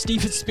hour of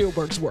Steven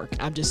Spielberg's work.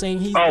 I'm just saying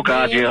he's he's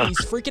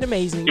freaking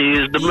amazing.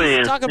 He's the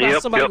man. Talking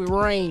about somebody with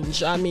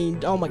range. I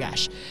mean, oh my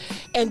gosh.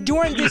 And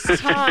during this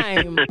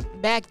time,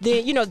 back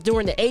then, you know,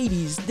 during the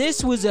 80s,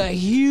 this was a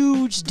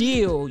huge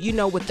deal, you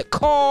know, with the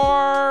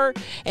car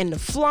and the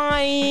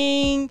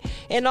flying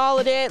and all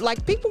of that.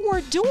 Like, people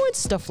weren't doing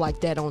stuff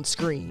like that on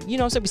screen, you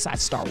know, so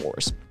besides Star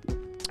Wars.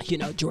 You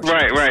know, George.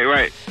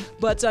 Right.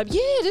 But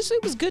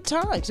it was good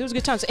times. It was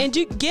good times. And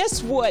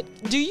guess what?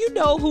 Do you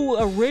know who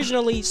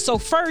originally? So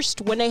first,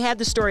 when they had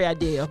the story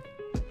idea,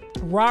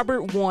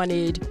 Robert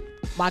wanted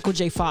Michael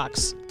J.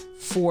 Fox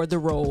for the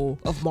role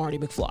of Marty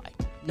McFly,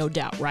 no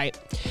doubt, right?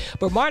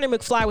 But Marty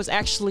McFly was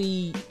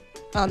actually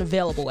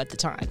unavailable at the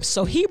time,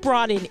 so he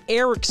brought in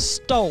Eric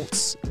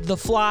Stoltz, the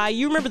Fly.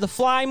 You remember the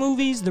Fly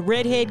movies, the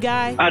redhead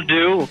guy? I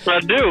do. Yeah.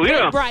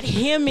 They brought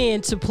him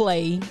in to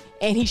play.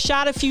 And he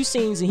shot a few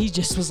scenes, and he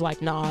just was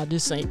like, "Nah,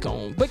 this ain't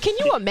going." But can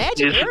you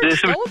imagine Eric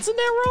Stoltz in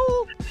that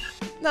role?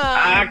 Nah,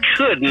 I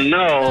couldn't.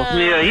 No,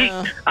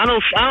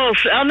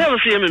 I'll never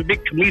see him in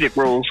big comedic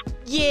roles.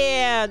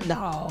 Yeah,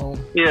 no.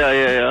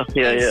 Yeah.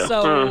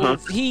 So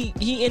he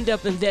ended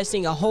up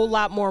investing a whole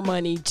lot more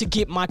money to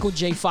get Michael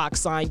J.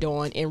 Fox signed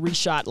on and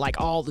reshot like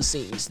all the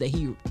scenes that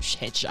he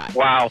had shot.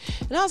 Wow.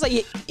 And I was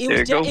like,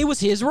 it was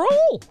his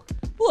role.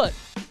 Look.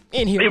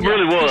 In here, it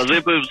really was.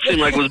 It seemed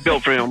like it was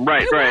built for him.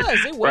 Right.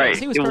 It was.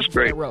 He was perfect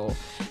for that role.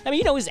 I mean,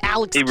 you know, it was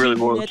Alex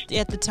Keaton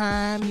at the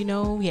time. You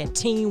know, he had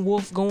Teen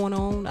Wolf going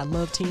on. I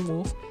love Teen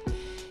Wolf.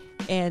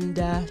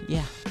 And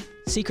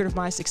Secret of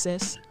My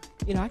Success.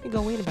 You know, I can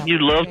go in about. You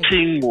love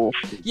Teen Wolf.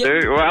 Yeah.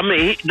 I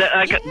mean,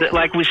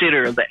 like we said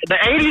earlier, the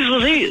 80s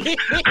was his.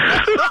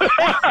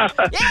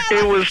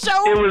 It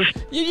was.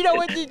 You know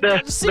what?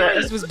 The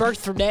series was birthed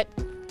from that.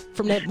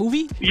 From that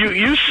movie,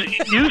 you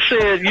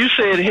said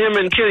him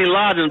and Kenny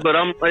Loggins, but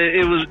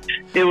it was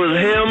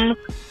him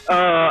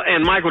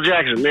and Michael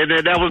Jackson.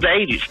 That was the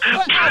 80s.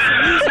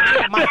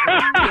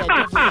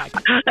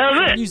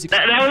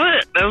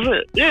 That was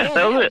it. Yeah,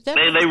 that was it.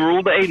 They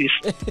ruled the 80s.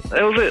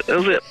 That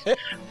was it.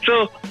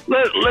 So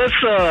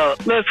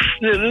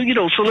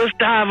let's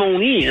dive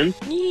on in.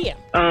 Yeah.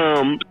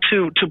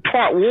 To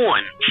part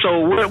one. So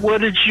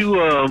what did you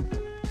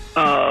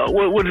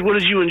what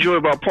did you enjoy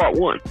about part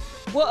one?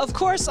 Well, of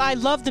course, I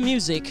love the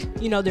music.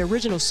 You know, the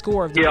original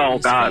score of the movie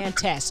is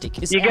fantastic.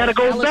 It's you gotta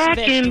go Alice back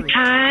Vestry. in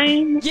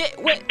time. Yeah,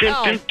 wait,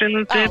 yeah,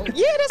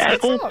 that's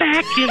go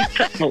back in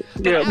time.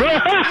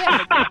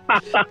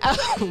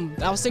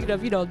 I was thinking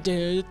of, you know,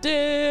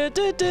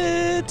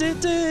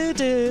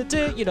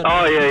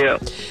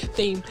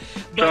 theme.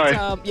 But,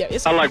 sorry.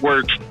 I like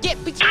words. Yeah,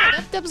 but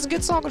that was a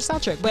good song on the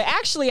soundtrack. But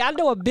actually, I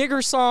know a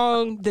bigger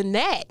song than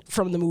that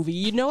from the movie.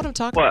 You know what I'm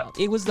talking about?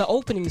 It was the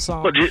opening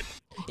song.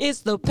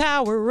 It's the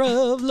power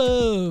of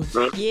love.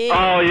 Yeah.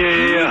 Oh,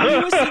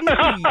 yeah.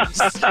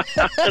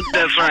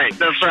 That's right.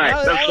 That's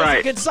right.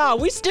 A good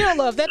song. We still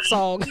love that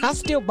song. I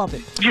still bump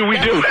it. Yeah, we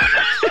do.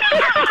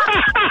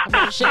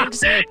 I'm ashamed to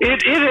say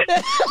it.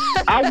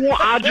 I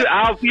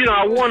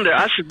wonder.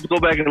 I should go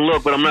back and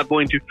look, but I'm not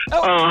going to.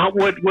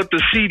 What the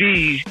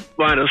CD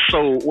might have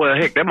sold? Well,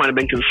 heck, that might have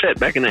been cassette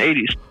back in the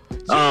 80s.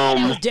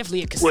 That was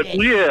definitely a cassette. I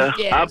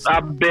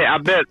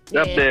bet.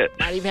 Not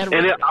even had a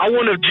and I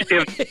wonder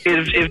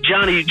if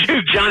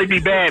Johnny B.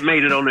 Bad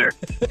made it on there.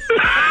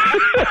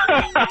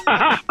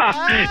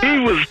 He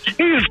was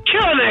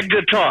killing that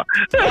guitar.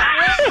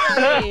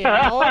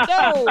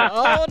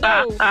 Oh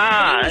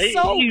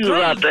no! He was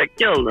out there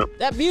killing them.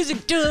 That music,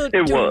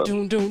 it was.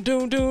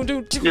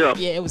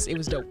 Yeah, it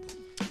was dope.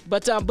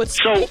 But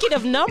speaking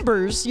of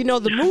numbers, you know,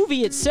 the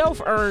movie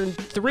itself earned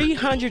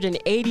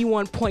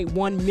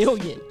 $381.1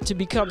 million to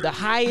become the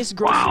highest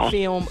grossing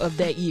film of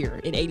that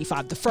year in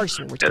 '85. The first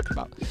one we're talking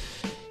about.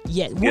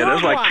 Yeah,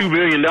 that's like $2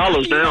 billion Not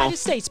in the now. United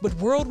States, but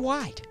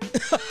worldwide.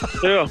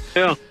 Yeah.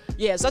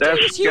 Yeah, so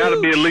That's got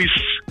to be at least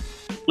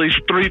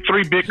three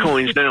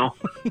Bitcoins now.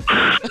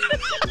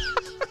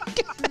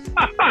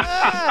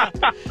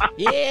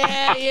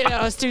 Yeah, you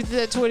know, it's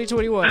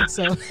 2021,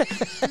 so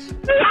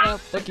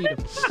fuck you.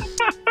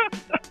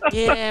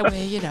 Yeah, well,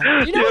 you know,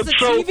 it was a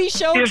TV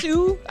show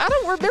too. I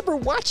don't remember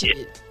watching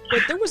it,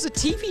 but there was a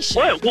TV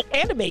show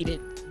animated.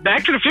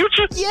 Back to the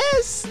Future?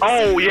 Yes.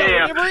 Oh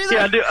yeah,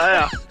 I do.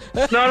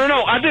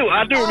 No, I do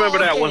remember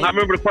that one. I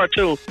remember the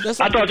cartoon. I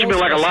thought you meant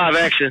like a live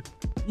action.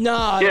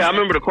 No. Yeah, I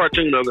remember the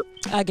cartoon of it.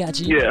 I got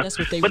you. Yeah, that's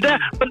what they. But that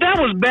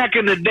was back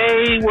in the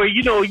day where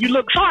you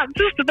look. So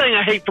this is the thing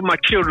I hate for my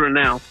children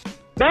now.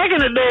 Back in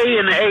the day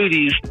in the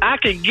 '80s, I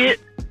could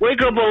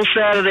wake up on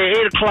Saturday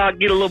 8 o'clock,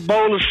 get a little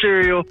bowl of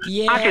cereal.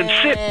 Yes. I can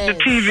sit at the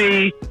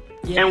TV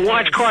and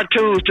watch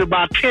cartoons till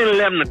about 10,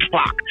 11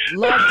 o'clock.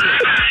 Loved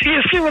it.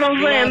 You see what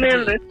I'm saying?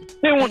 Then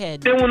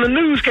when the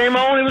news came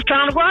on, it was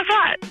time to go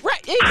outside.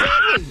 Right,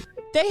 exactly.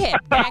 They had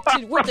Back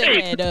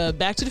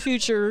to the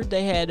Future.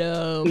 They had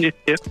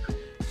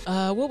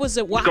what was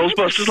it? Well,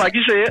 Ghostbusters, like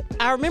you said.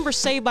 I remember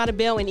Saved by the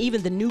Bell and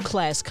even the new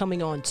class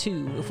coming on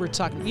too. If we're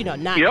talking, not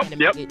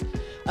animated.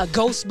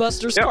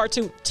 Ghostbusters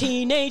cartoon,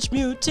 Teenage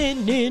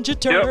Mutant Ninja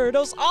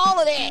Turtles, all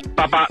of that.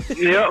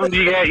 You had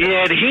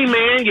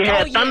He-Man, you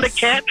had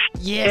Thundercats,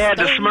 you had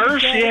the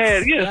Smurfs,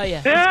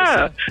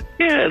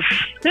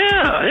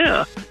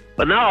 yeah.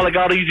 But now they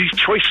got all these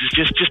choices.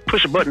 Just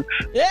push a button.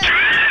 Yeah.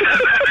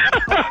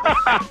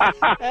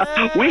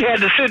 We had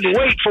to sit and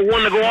wait for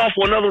one to go off,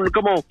 for another one to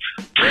come on.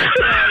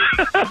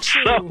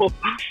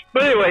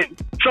 But anyway,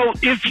 so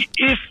if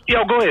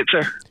go ahead,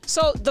 sir.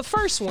 So the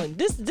first one,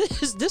 this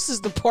is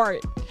the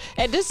part,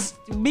 and this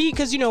me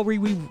because we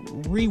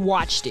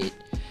rewatched it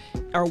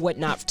or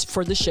whatnot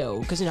for the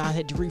show because I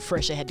had to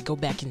refresh. I had to go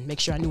back and make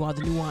sure I knew all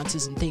the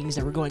nuances and things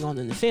that were going on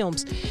in the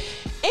films.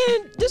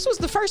 And this was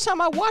the first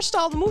time I watched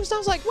all the movies. I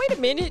was like, wait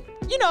a minute,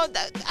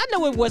 I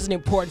know it wasn't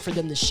important for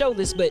them to show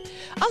this, but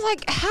I was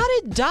like, how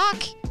did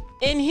Doc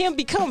and him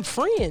become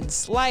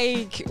friends?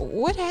 Like,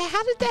 what?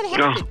 How did that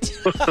happen?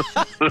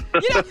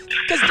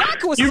 Because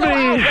Doc was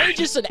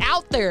outrageous and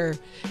out there.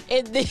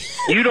 And then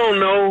you don't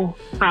know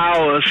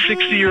how a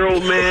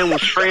 60-year-old man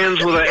was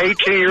friends with an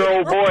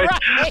 18-year-old boy.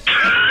 Right.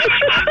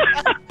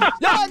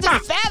 No, it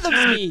just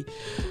fathoms me.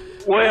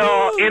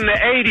 Well, in the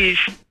 80s,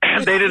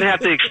 they didn't have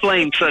to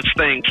explain such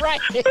things.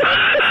 Right.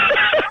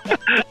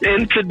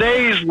 In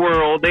today's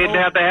world, they'd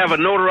have to have a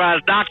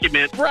notarized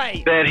document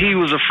that he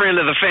was a friend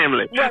of the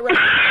family.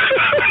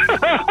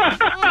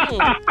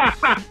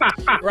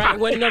 Right.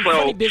 Wasn't no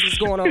funny business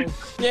going on.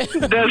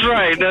 That's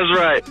right.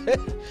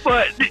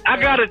 But I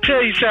got to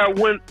tell you, Sarah,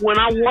 when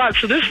I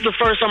watched, so this is the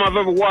first time I've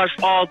ever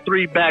watched all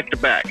three back to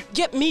back.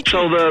 Get me too.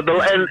 So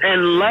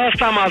and last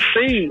time I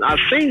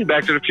seen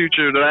Back to the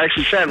Future that I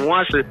actually sat and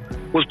watched it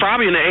was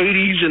probably in the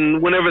 80s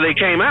and whenever they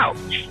came out.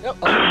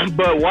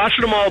 But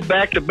watching them all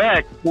back to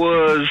back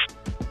was,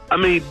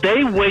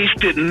 they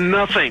wasted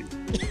nothing.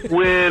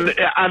 When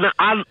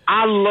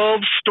I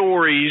love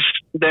stories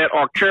that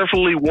are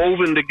carefully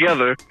woven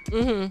together,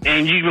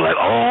 and you be like,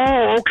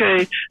 oh,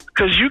 okay,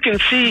 because you can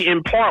see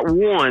in part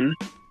one,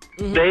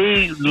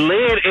 they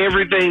led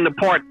everything to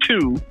part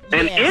two,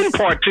 and in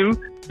part two,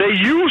 they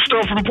used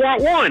stuff from part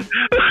one.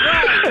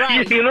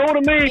 Right. You know what I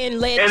mean?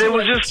 And it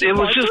was just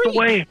the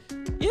way.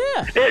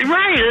 Yeah.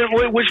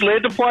 Which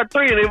led to part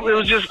three. And it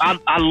was just, I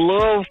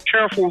love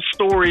careful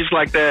stories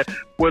like that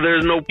where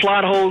there's no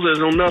plot holes, there's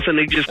no nothing.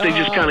 They just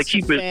kind of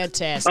keep it.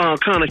 Fantastic. Oh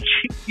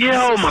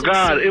my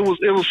God. It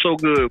was so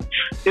good.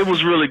 It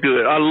was really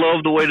good. I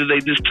love the way that they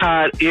just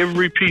tied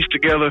every piece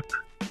together.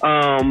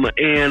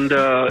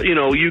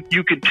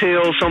 You could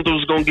tell something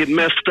was going to get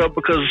messed up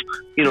because,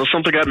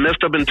 something got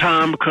messed up in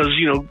time because,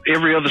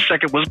 every other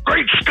second was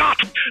Great Scott.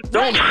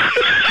 Don't.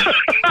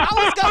 I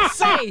was going to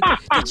say,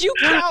 did you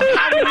count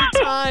how many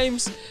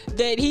times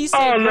that he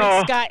said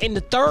Great Scott in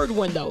the third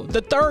one, though?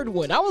 The third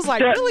one. I was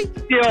like, really?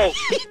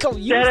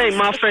 That ain't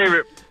my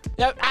favorite.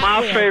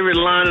 My favorite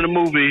line in the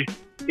movie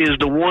is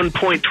the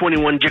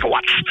 1.21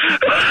 gigawatts.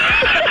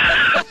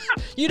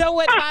 You know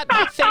what?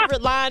 My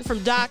favorite line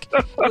from Doc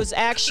was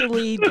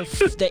actually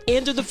the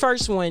end of the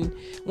first one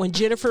when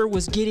Jennifer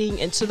was getting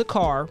into the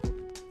car,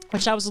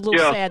 which I was a little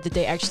sad that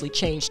they actually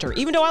changed her.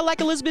 Even though I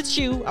like Elizabeth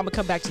Shue, I'm going to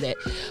come back to that.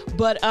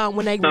 But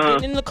when they were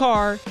getting in the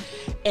car,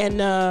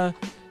 and I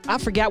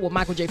forgot what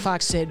Michael J.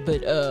 Fox said,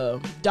 but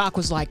Doc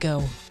was like,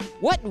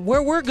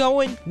 where we're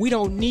going, we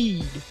don't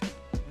need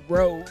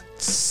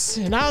roads.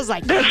 And I was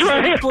like, that's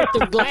right. Put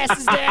the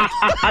glasses down.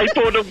 I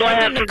put the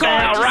glasses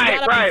down.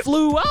 Right.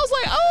 Flew. I was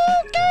like, oh,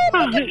 okay,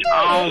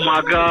 Oh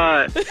my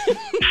God!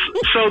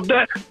 So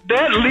that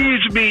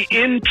leads me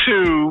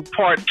into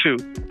part 2.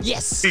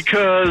 Yes.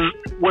 Because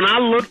when I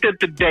looked at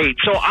the date,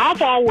 so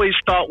I've always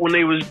thought when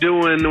they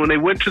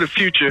went to the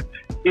future,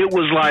 it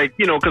was like,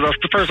 you know, because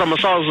the first time I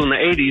saw it was in the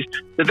 80s,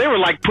 that they were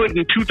like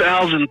putting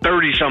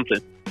 2030 something.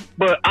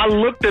 But I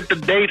looked at the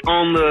date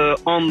on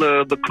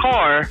the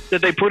car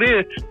that they put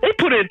in. They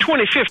put in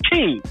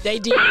 2015. They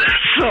did.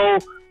 So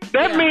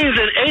that means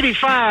in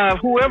 85,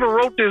 whoever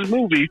wrote this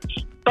movie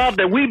thought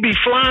that we'd be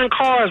flying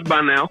cars by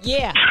now.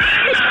 Yeah.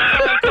 Where's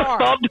my flying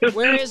car?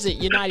 Where is it?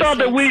 United States.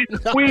 That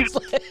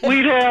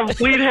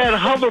we'd had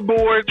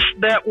hoverboards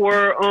that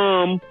were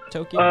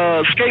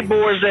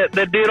skateboards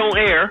that did on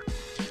air.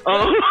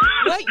 Well,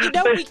 you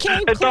know, we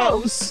came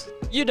close.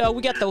 You know,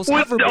 we got those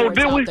hoverboards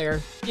out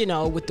there, you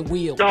know, with the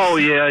wheels. Oh,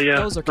 yeah.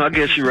 Those are I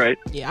guess you're right.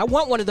 Yeah, I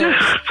want one of those.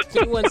 If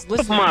anyone's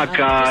listening, my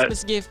God.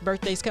 Christmas gift,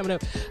 birthday's coming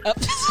up.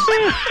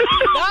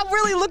 I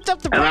really looked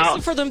up the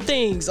pricing for them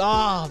things.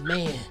 Oh,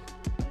 man.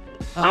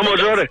 How much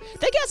are they?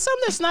 They got some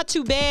that's not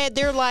too bad.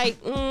 They're like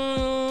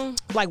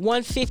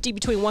 150,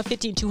 between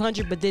 150 and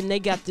 200, but then they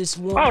got this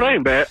one. Oh, that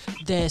ain't bad.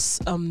 That's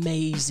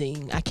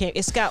amazing.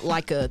 It's got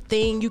like a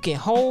thing you can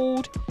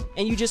hold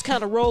and you just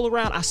kind of roll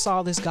around. I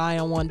saw this guy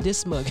on one.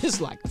 This mug is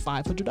like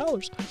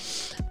 $500.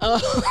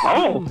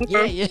 Oh,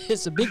 okay. Yeah,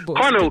 it's a big boy.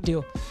 It's a big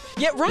deal.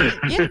 Yeah, right.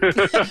 Yeah.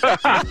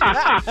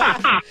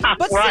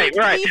 But right.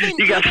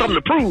 You got something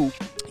to prove.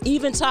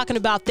 Even talking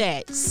about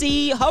that,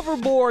 see,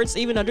 hoverboards,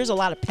 even though there's a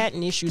lot of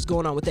patent issues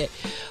going on with that,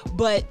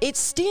 but it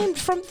stemmed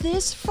from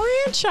this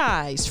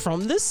franchise,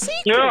 from the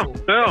sequel.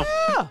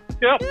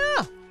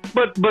 Yeah.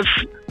 But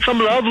some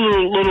of the other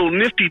little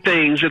nifty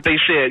things that they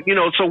said, you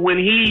know, so when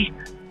he,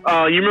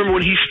 you remember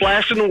when he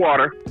splashed in the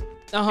water,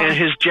 and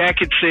his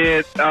jacket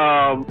said,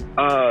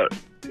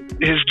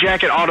 his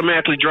jacket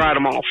automatically dried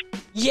him off.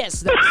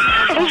 Yes.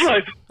 I was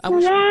like,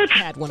 what?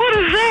 What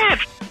is that?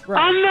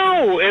 Right. I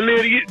know. And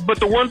then, but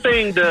the one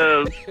thing,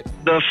 the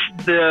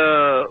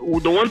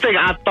one thing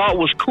I thought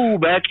was cool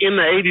back in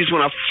the 80s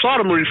when I saw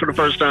the movie for the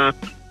first time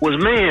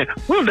was, man,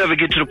 we'll never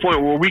get to the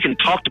point where we can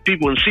talk to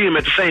people and see them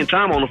at the same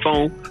time on the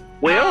phone.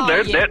 Well,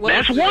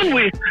 that's one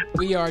we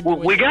got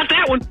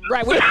that one.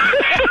 Right.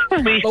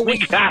 we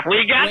got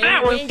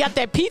that one. We ain't got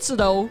that pizza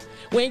though.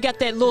 We ain't got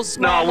that little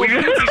small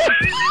pizza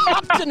she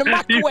popped in the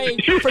microwave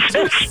for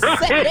 2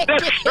 seconds.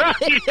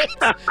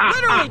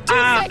 Literally 2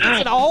 seconds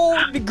and a whole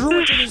grew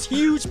into this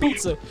huge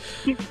pizza.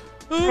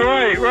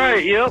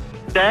 Right. Yep.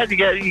 That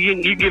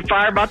you get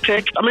fired by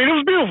text. I mean, it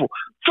was beautiful.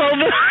 So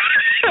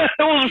it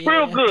was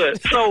real good.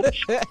 So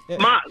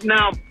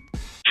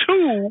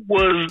two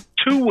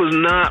was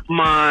not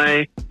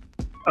my.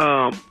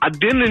 I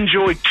didn't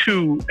enjoy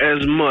 2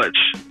 as much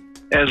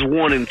as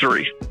 1 and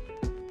 3.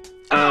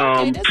 2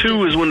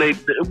 is when the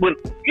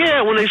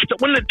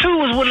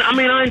 2 is when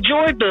I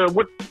enjoyed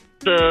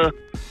the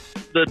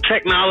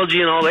technology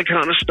and all that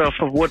kind of stuff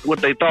of what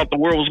they thought the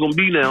world was going to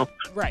be now.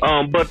 Right.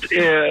 But this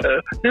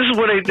is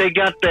where they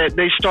got that.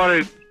 They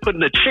started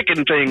putting the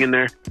chicken thing in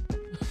there.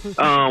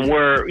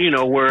 Where he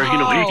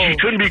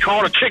couldn't be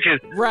called a chicken.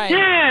 Right.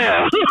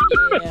 Yeah.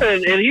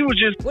 and he would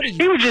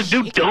just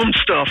do dumb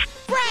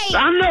stuff. Right.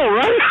 I know,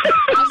 right?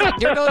 I was like,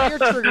 there goes your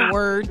trigger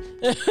word.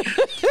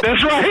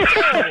 That's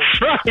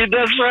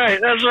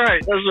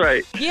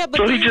right. Yeah, but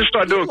so he just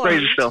started doing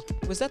crazy stuff.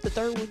 Was that the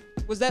third one?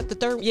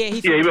 Yeah,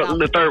 he was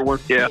the third one.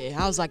 Yeah.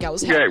 I was like,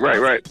 happy.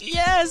 Right.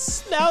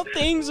 Yes, now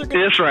things are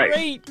going to be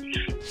great.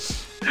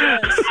 Yes.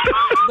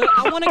 But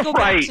I want to go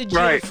back to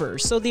Jennifer.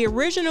 So the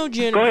original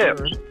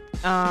Jennifer,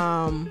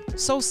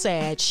 so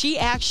sad. She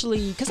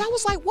actually, because I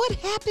was like, what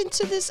happened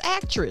to this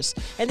actress?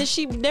 And then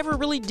she never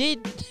really did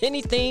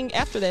anything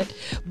after that.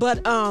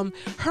 But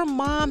her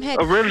mom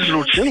had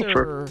original cancer.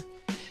 Jennifer.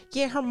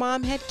 Yeah, her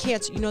mom had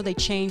cancer. You know, they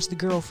changed the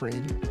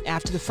girlfriend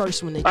after the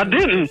first one. I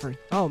didn't.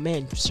 Oh,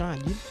 man,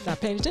 Sean, you're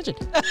not paying attention.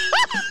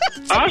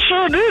 I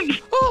sure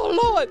did. Oh,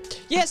 Lord.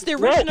 Yes, the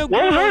original girl.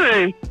 What was her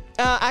name?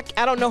 I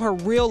don't know her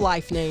real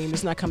life name.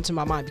 It's not come to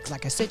my mind because,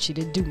 like I said, she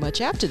didn't do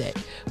much after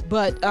that.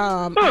 But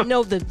I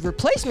know the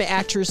replacement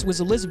actress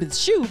was Elizabeth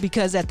Shue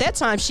because at that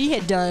time she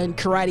had done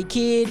Karate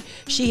Kid.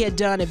 She had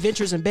done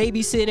Adventures in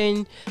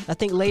Babysitting. I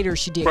think later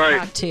she did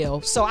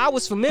Cocktail. So I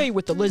was familiar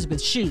with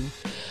Elizabeth Shue.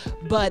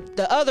 But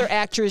the other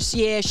actress,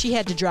 she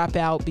had to drop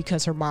out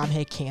because her mom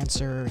had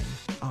cancer and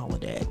all of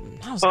that. And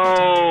I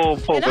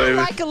was poor baby. I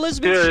like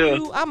Elizabeth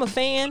Shue. I'm a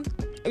fan.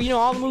 You know,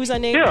 all the movies I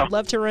named, I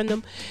loved her in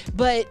them.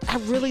 But I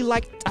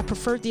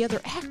preferred the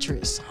other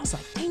actress. I was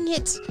like, dang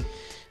it.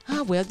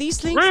 Oh, well, these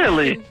things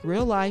happen.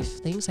 Real life,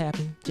 things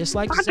happen. Just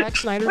like Zack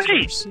Snyder's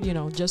verse,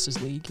 Justice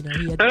League. He had to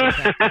do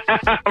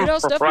that.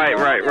 Stuff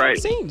right.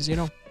 Scenes,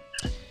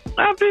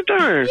 I'll be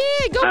darned.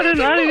 Yeah, go back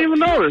I didn't even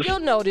notice. You'll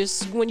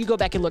notice when you go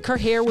back and look. Her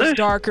hair was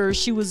darker.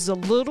 She was a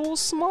little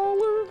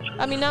smaller.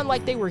 I mean, not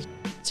like they were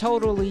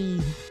totally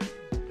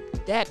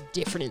that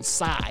different in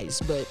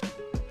size, but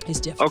It's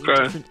definitely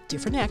a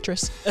different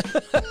actress.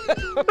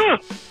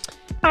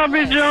 I'll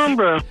be John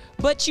Brown.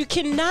 But you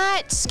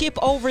cannot skip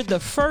over the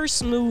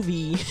first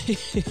movie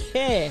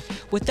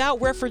without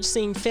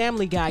referencing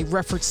Family Guy,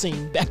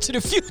 referencing Back to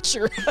the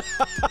Future.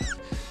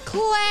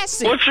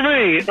 Classic. What you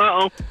mean?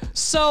 Uh-oh.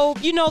 So,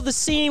 you know the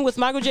scene with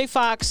Michael J.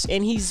 Fox,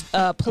 and he's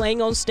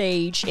playing on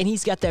stage, and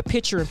he's got that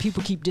picture, and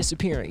people keep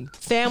disappearing.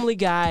 Family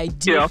Guy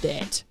did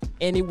that,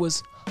 and it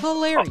was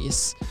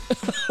hilarious.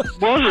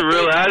 Was it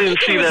really? I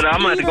didn't see that.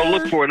 I'm going to have to go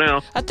look for it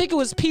now. I think it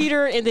was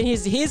Peter, and then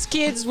his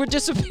kids were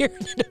disappearing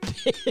in the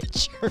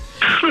picture.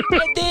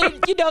 And then,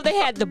 you know, they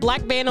had the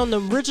black band on the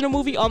original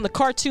movie. On the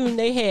cartoon,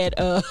 they had,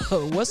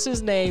 what's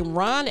his name?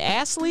 Ron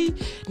Astley.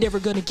 Never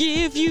Gonna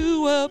Give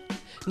You Up.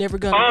 Never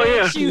gonna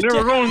let you never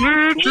down.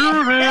 Gonna let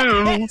you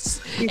down. Yes.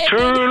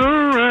 Turn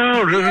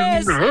around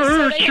and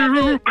hurt so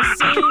you. The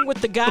scene with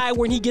the guy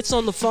when he gets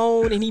on the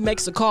phone and he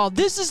makes a call.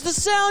 This is the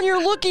sound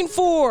you're looking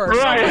for.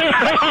 Right.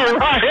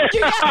 Right. You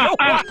gotta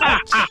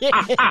watch it.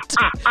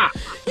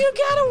 You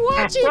gotta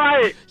watch it.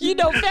 Right. You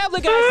know,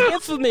 Family Guy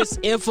is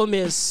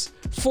infamous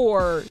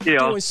for doing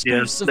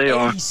spoofs of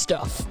 80s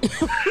stuff.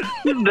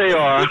 They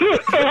are.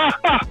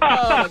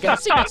 Oh my God!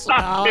 See, that's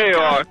how they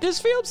are. This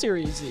film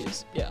series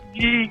is. Yeah.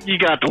 You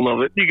got to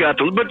love it. You got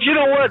to. But you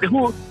know what?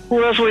 Who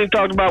else we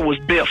talked about was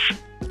Biff.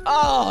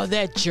 Oh,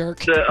 that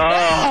jerk.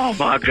 Oh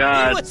my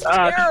God. He was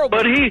terrible.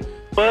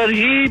 But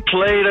he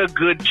played a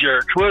good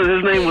jerk. Well,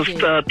 his name was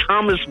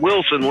Thomas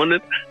Wilson,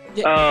 wasn't it?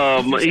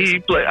 He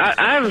played.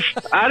 I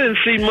didn't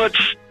see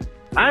much.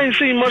 I didn't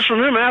see much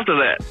from him after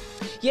that.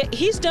 Yeah,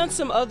 he's done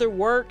some other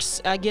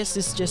works. I guess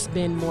it's just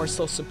been more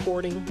so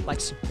supporting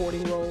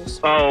roles.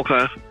 Oh,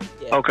 okay.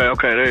 Yeah. Okay.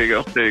 There you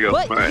go.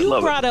 But all right,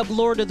 you brought up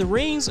Lord of the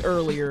Rings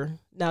earlier.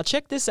 Now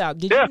check this out.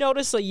 Did you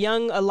notice a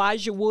young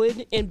Elijah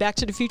Wood in Back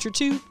to the Future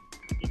 2? You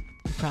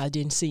probably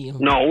didn't see him.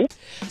 No.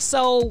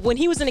 So when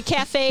he was in a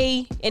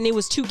cafe and there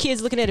was two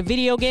kids looking at a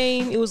video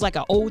game, it was like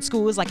an old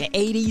school, it was like an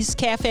 80s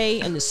cafe,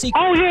 and the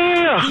sequel. Oh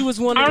yeah. He was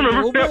one of the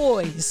little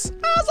boys.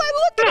 I was like,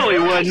 look at him. No, he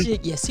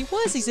wasn't. Yes, he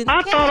was. He's in the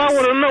I cast. thought I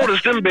would have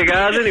noticed them big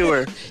eyes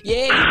anywhere.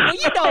 Yeah, well,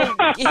 you know,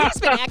 he's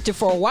been active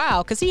for a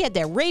while because he had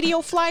that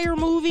Radio Flyer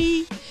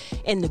movie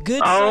and The Good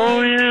Son.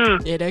 Oh, yeah.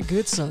 Yeah, that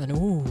Good Son.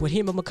 Ooh, with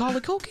him and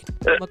Macaulay Culkin.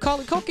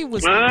 Macaulay Culkin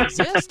was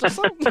possessed or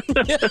something.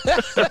 You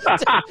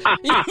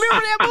remember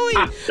that movie?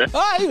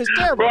 Oh, he was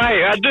terrible.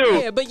 Right, I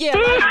do. Yeah, but yeah,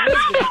 Elijah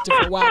was been active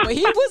for a while. But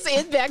he was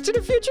in Back to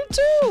the Future,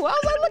 too. I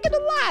was like, look at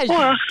Elijah.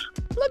 Well,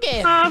 look at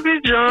him. I'll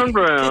be John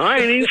Brown. I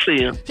ain't even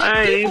see him.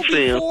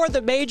 Before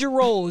the major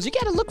roles. You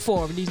got to look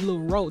for him. These little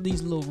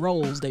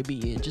roles they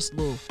be in. Just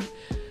little,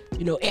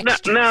 you know,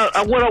 extras. Now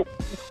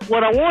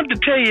what I wanted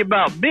to tell you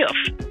about Biff.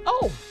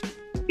 Oh.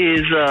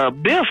 Is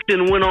Biff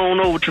then went on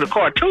over to the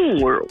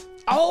cartoon world.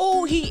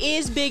 Oh, he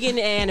is big in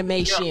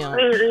animation.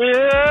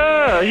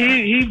 Yeah,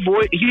 he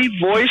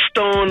voiced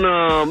on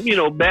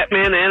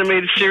Batman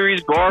animated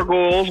series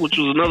Gargoyles, which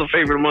was another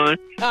favorite of mine.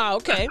 Oh,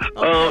 okay.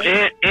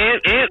 And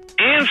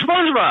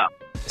SpongeBob.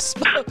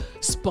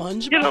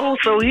 SpongeBob. You know,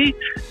 so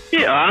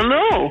I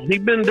know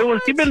he's been doing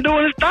his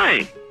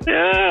thing.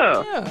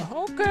 Yeah. Yeah.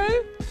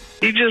 Okay.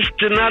 He just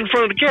did not in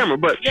front of the camera,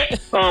 but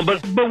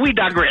we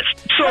digress.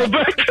 So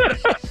back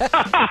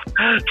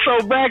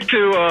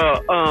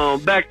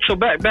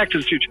to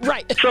the future.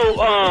 Right. So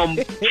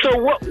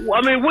what?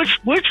 I mean, which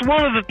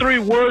one of the three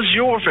was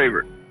your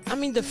favorite? I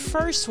mean, the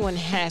first one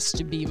has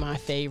to be my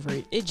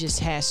favorite. It just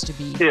has to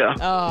be. Yeah.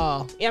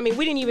 Oh, I mean,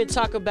 we didn't even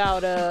talk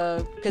about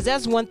because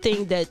that's one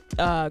thing that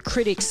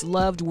critics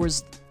loved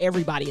was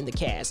everybody in the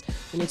cast.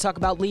 When they talk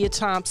about Leah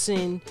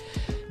Thompson,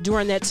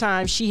 during that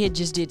time, she had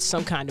just did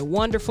Some Kind of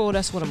Wonderful.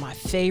 That's one of my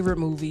favorite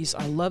movies.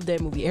 I love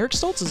that movie. Eric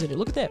Stoltz is in it.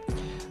 Look at that.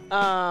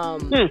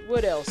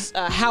 What else?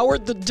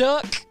 Howard the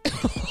Duck.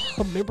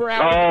 Remember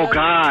Howard the Duck?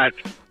 God.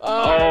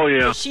 Oh,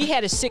 yeah. She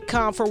had a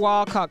sitcom for a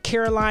while called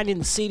Caroline in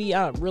the City.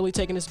 I'm really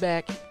taking this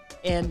back.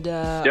 And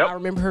I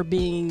remember her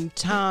being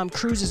Tom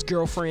Cruise's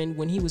girlfriend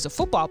when he was a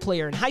football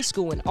player in high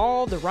school and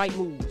all the right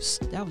moves.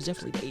 That was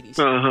definitely the 80s.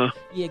 Uh-huh.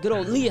 Yeah, good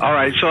old Leah. All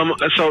right, so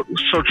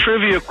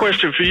trivia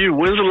question for you.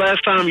 When's the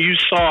last time you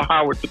saw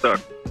Howard the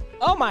Duck?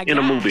 Oh, my gosh. In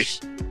a movie.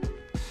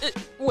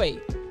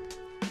 Wait.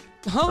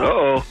 Huh?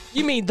 Uh-oh.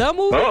 You mean the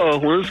movie?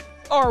 Uh-oh.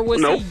 Or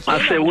was nope. he?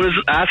 I said when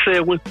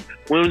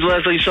was the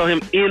last time you saw him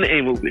in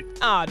a movie?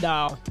 Oh,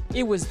 no.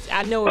 It was,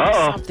 I know it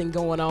was something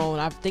going on.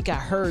 I think I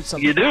heard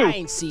something. You do? I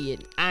ain't see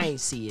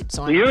it.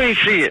 So you ain't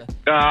see it.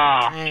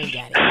 I ain't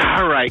got it.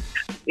 All right.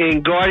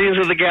 In Guardians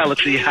of the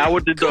Galaxy,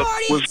 Howard the Duck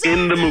was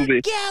in the movie.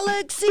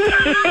 Galaxy.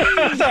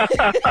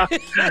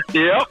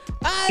 Yep.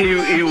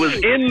 He was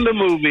in the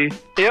movie.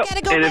 Yep.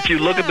 And if you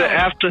look at the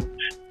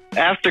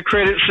after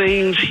credit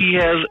scenes, he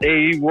has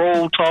a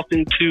role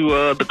talking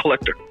to the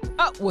Collector.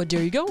 Oh, well,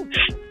 there you go.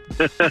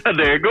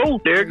 There you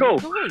go.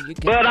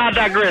 But I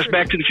digress.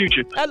 Back to the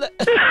Future.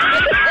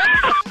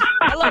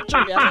 I love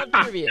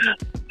trivia.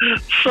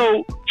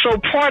 So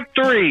part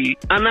 3.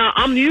 And now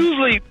I'm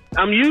usually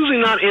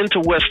not into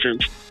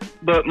westerns,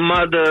 but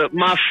my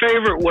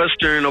favorite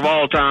western of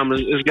all time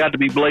has got to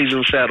be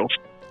Blazing Saddles.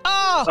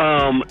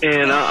 Oh.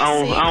 And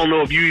I don't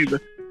know if you even.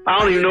 I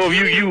don't even know if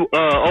you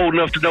old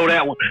enough to know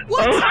that one.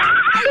 What?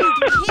 Are you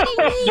kidding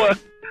me? But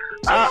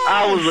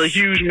I was a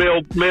huge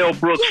Mel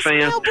Brooks fan.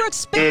 Mel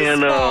Brooks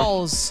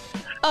Spaceballs.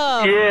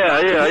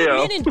 Yeah.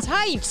 Men in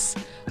tights.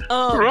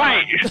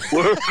 Right.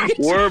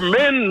 We're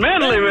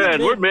manly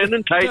men. We're men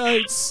in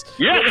tights.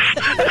 Yes.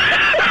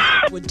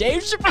 With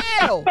Dave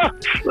Chappelle.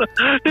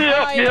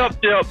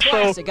 Yep.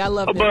 Classic. I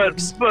love Mel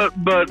Brooks.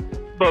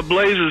 But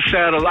Blazing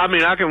Saddles, I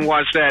mean, I can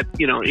watch that,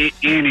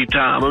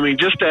 anytime. I mean,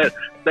 just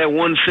that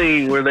one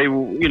scene where they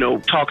were,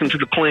 talking to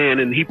the Klan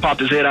and he popped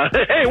his head out.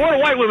 Hey, where are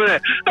the white women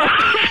at?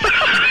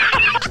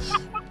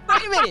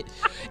 Wait a minute.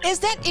 Is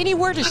that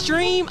anywhere to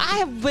stream? I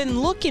have been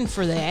looking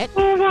for that.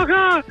 Oh, my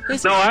God.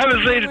 No, I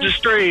haven't seen it to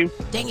stream.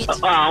 Dang it.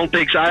 I don't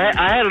think so. I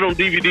had it on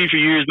DVD for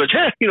years, but,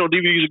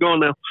 DVDs are gone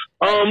now.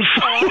 I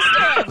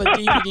still have a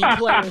DVD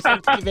player.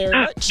 Thank you very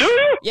much. Do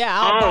you?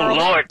 Yeah, I'll borrow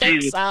Lord, that.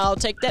 Jesus. I'll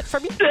take that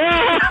from you.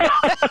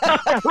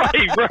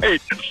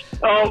 Right.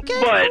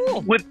 But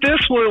cool. with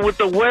this one, with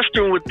the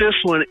Western, with this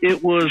one,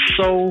 it was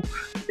so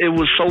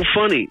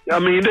funny. I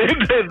mean,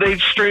 they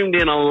streamed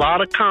in a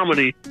lot of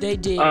comedy. They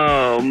did.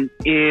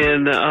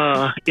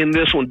 In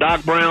this one,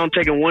 Doc Brown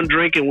taking one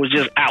drink and was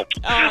just out.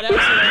 Oh, that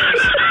was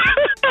hilarious.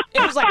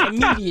 It was like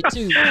immediate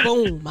too.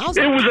 Boom.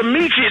 It was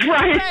immediate,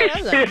 right?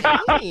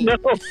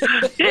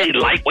 Yeah,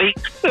 lightweight.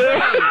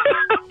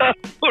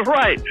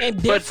 Right.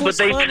 And Biff but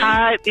they funny.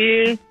 tied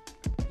in.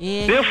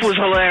 Yeah, Biff was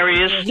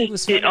hilarious. Yeah, he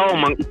was funny. Oh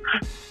my,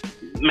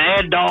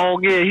 Mad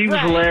Dog. Yeah, he was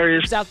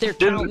hilarious. He was out there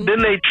Then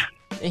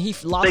and he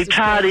lost they his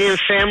tied place. in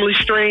Family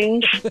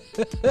Strings.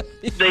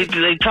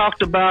 they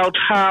talked about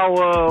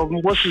how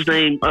what's his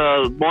name,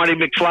 Marty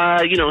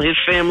McFly. His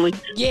family.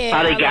 Yeah,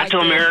 how they I got like to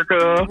that.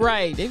 America.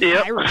 Right. They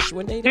were Irish,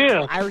 weren't they?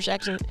 Yeah. Irish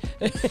accent.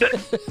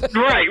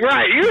 Right.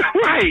 You're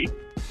right.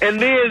 And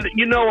then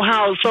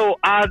how? So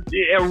I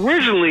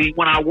originally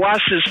when I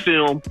watched this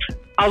film,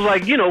 I was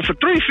like, for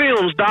 3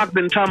 films, Doc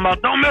been talking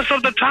about don't mess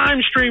up the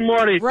time stream,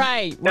 Marty.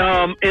 Right.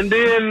 And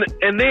then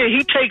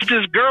he takes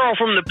this girl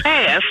from the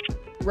past.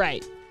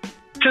 Right.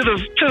 To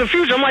the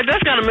future. I'm like,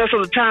 that's gotta mess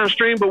up the time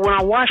stream. But when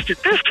I watched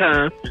it this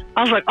time,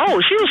 I was like, oh,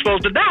 she was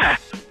supposed to die.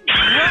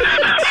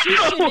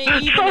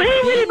 Right. So he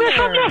really messed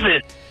up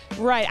nothing.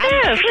 Right.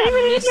 Yeah, so he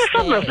really messed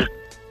up nothing.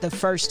 The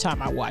first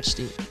time I watched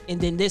it, and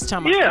then this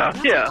time I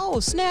was like, oh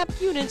snap!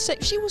 You didn't say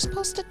she was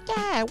supposed to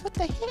die. What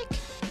the heck?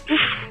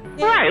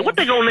 Right. What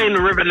they gonna name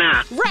the river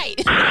now?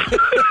 Right.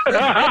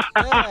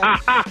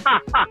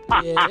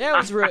 Yeah, that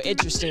was real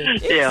interesting.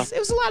 It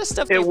was a lot of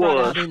stuff they brought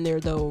out in there,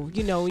 though.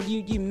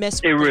 You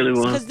mess with it really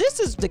was. Because this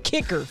is the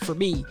kicker for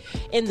me.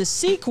 In the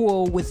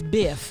sequel with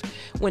Biff,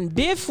 when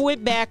Biff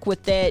went back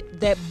with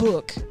that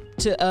book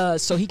to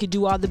so he could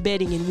do all the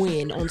betting and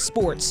win on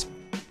sports.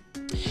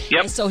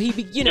 Yep. And so he,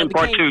 became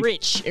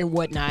rich and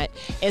whatnot.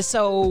 And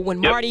so when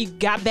Marty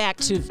got back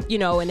to,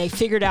 and they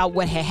figured out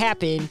what had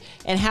happened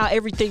and how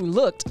everything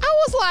looked, I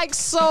was like,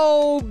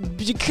 so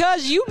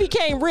because you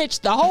became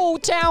rich, the whole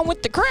town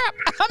went to crap?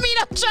 I mean,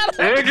 I'm trying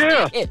to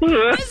understand it.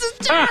 This is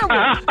terrible.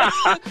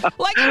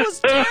 Like, it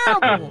was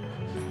terrible.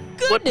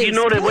 Goodness,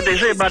 what they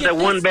say about that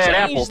one bad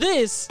apple?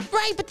 This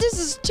right, but this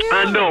is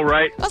terrible. I know,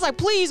 right? I was like,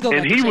 please go.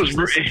 And he was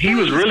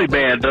really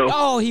bad though.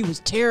 Oh, he was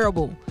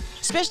terrible,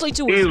 especially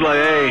to his He was mom.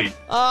 like, hey.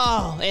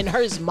 Oh, and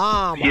his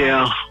mom.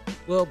 Yeah.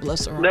 Well,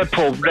 bless her.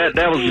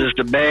 That was just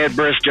a bad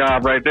breast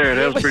job right there.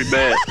 That was pretty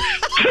bad.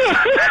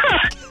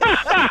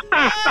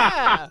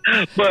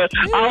 But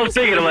I was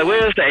thinking, I'm like,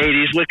 well, it's the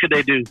 80s. What could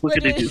they do? What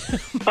could they do?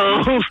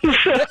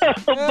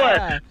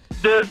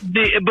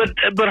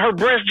 But her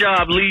breast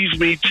job leads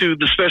me to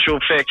the special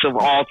effects of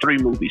all 3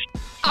 movies.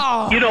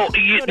 Oh, a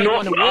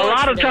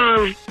lot of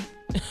times,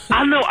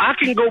 I know I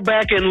can go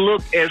back and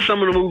look at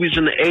some of the movies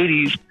in the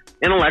 80s,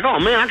 and I'm like, oh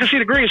man, I can see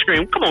the green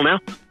screen. Come on now.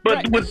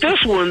 But with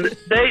this one,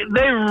 they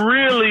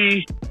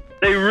really,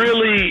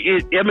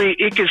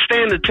 it can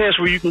stand the test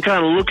where you can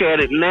kind of look at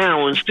it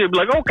now and still be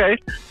like, okay,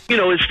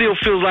 it still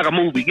feels like a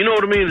movie. You know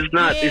what I mean?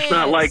 It's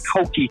not like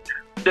hokey.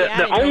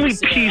 The only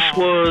piece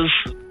was.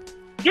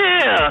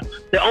 Yeah,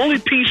 the only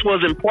piece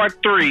was in part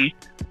 3.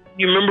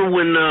 You remember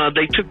when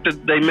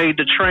they made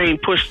the train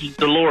push the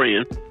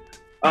DeLorean?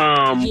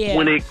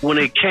 When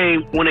it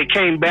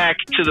came back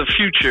to the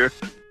future,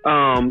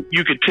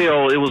 you could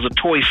tell it was a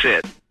toy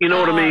set. You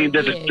know what I mean?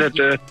 But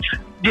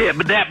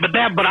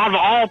out of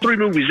all 3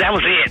 movies, that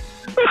was it.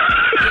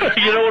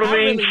 You know what I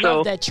mean? Really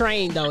loved that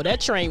train though. That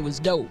train was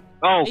dope.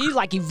 Oh, he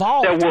like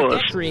evolved with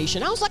that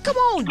creation. I was like, come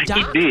on, Doc.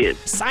 He did.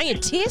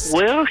 Scientist.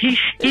 Well, he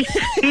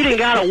didn't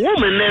got a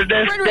woman that's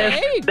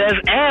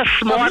as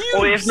smart,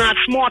 or if not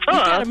smarter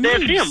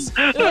than him.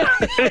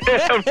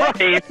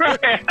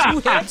 Right. 2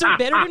 heads are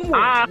better than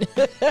one.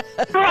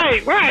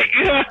 Right.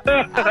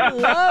 I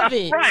love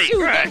it. Right,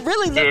 Shoot, right. they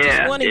really left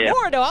us wanting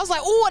more though. I was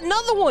like, oh,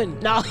 another one.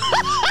 No.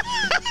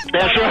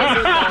 That's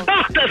right.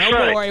 That's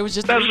right. More. It was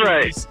just That's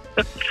right.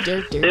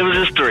 It was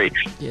just 3.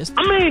 Yes.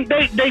 I mean,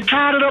 they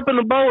tied it up in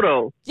the bow though.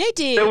 They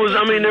did. There was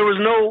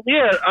no.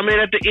 Yeah. I mean,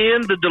 at the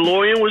end, the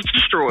DeLorean was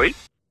destroyed.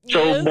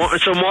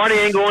 Yes. So Marty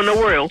ain't going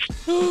nowhere else.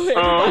 Everybody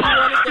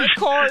wanted that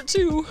car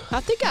too.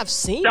 I think I've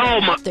seen it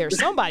out there.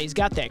 Somebody's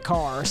got that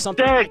car or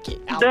something like it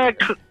out there.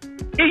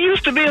 It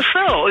used to be a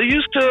cell. It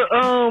used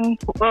to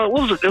what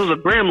was it? It was a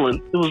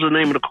Gremlin. It was the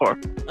name of the car.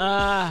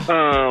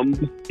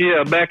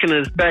 Yeah, back in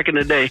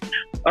the day.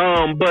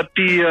 But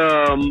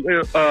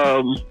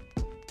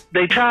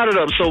they tied it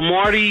up. So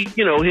Marty,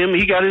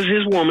 he got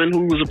his woman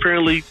who was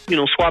apparently,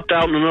 swapped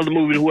out in another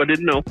movie who I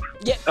didn't know.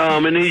 Yeah.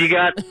 And then you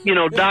got,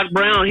 Doc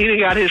Brown. He done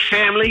got his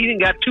family. He done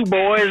got 2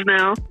 boys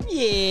now.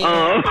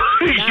 Yeah.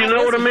 You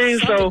know what I mean?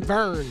 So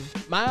Vern.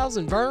 Miles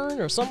and Vern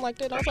or something like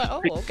that. I was like,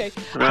 oh, okay.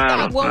 I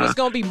thought one was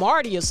going to be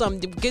Marty or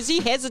something because he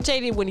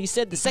hesitated when he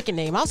said the second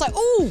name. I was like,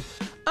 oh,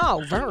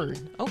 Vern.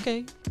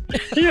 Okay.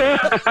 Yeah.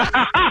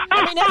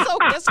 I mean,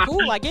 that's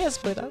cool, I guess,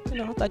 but I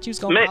thought you was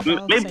going to pop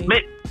out saying.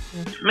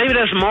 Maybe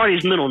that's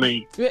Marty's middle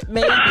name.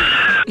 Maybe.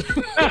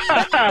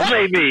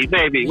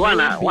 Maybe. Why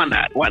not?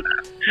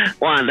 Yeah,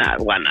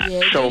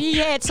 So he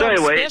had something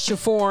anyway, special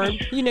for him.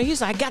 He was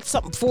like, I got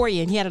something for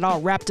you, and he had it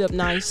all wrapped up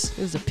nice.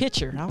 It was a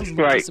picture. I was a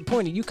little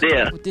disappointed. You come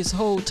up with this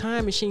whole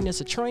time machine that's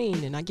a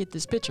train, and I get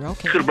this picture.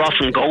 Okay. Could have brought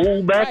some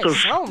gold back or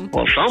something.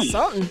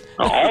 An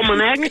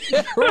almanac.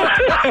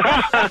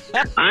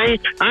 I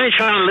ain't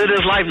trying to live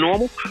this life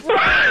normal.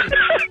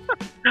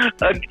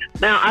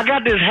 Now, I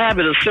got this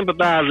habit of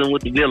sympathizing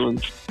with the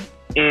villains.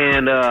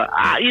 And,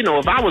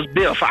 if I was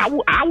Biff, I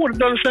would have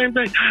done the same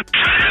thing.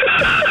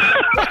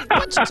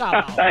 What you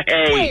talking about?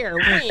 Where?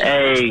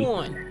 When? Which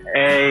one?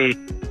 Hey,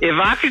 if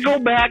I could go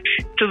back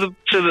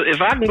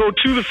if I can go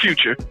to the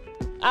future,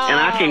 and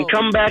I can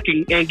come back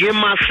and give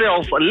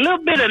myself a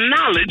little bit of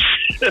knowledge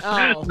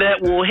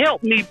that will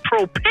help me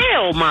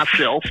propel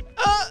myself.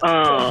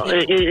 I'm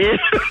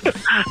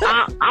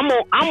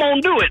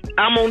gonna do it.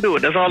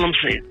 That's all I'm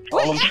saying.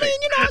 Well,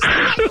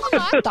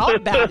 I thought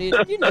about it.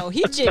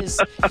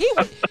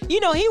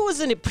 He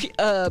wasn't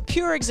a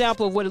pure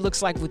example of what it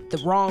looks like with the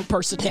wrong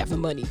person having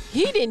money.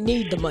 He didn't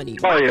need the money.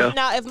 Oh, yeah.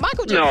 Now, if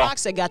Michael J.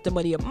 Fox had got the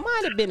money, it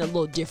might have been a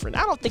little different.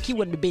 I don't think he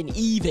wouldn't have been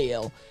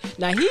evil.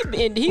 Now, he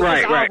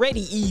was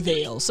already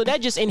evil, so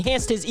that just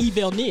enhanced his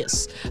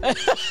evilness.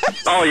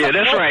 Oh, yeah,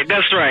 that's right.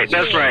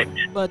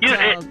 But,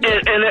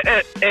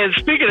 and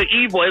speaking of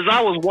evil, as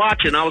I was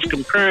watching, I was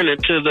comparing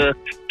it to the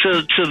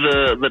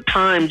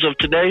times of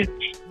today.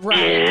 Right.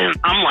 And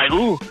I'm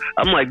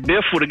like,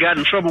 Biff would have gotten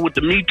in trouble with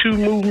the Me Too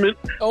movement.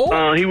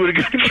 Oh. He would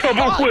have gotten in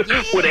trouble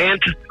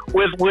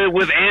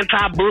with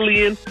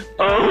anti-bullying.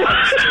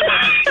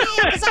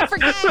 Because I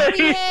forgot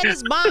he had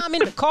his mom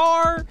in the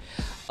car.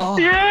 Oh,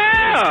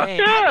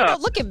 yeah.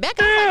 Looking back,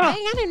 I was like,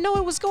 dang, I didn't know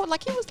it was going.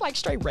 Like, he was like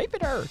straight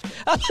raping her. He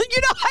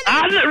really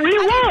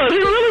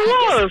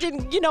was.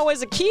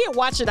 As a kid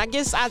watching, I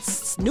guess I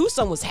knew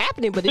something was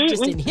happening, but it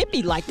just didn't hit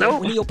me like that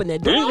when he opened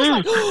that door. I was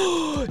like,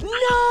 oh,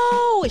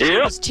 no. And she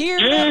was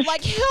tearing up,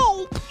 like,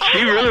 help.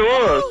 She really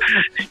was.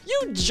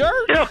 You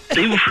jerk. Yeah,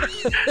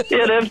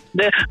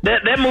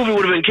 that movie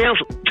would have been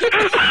canceled.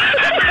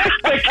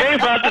 It came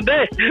out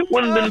today.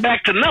 Wouldn't have been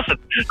back to nothing.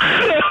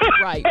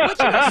 Right.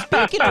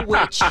 Speaking of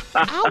which,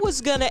 I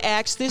was going to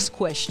ask this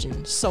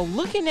question. So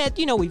looking at,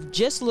 we've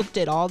just looked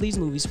at all these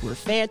movies. Were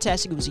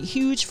fantastic. It was a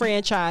huge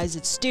franchise.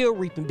 It's still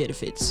reaping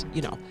benefits,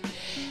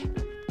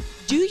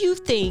 Do you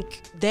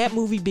think that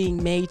movie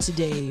being made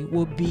today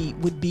would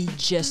be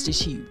just as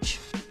huge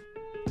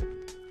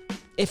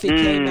if it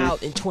came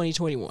out in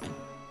 2021?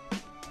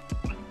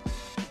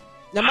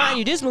 Now, mind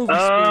you, this movie,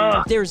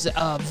 there's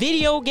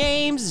video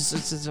games.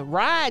 It's a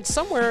ride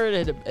somewhere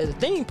at a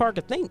theme park,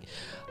 I think.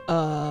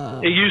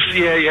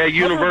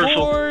 Universal.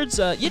 Boards,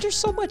 there's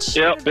so much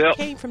that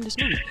came from this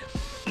movie.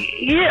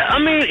 Yeah, I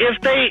mean, if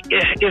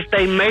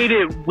they made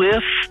it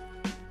with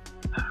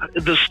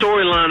the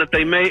storyline that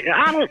they made,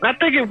 I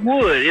think it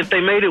would. If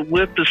they made it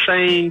with the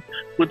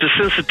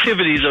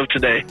sensitivities of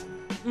today,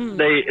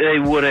 they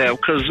would have,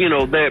 because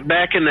that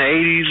back in the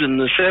 80s and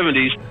the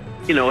 70s.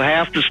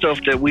 Half the stuff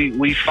that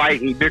we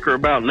fight and bicker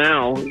about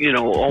now,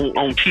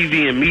 on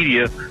TV and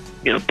media,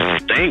 they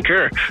ain't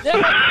care.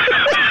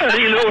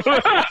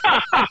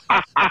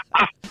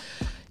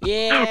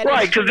 Yeah.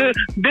 Right, because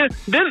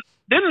didn't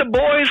the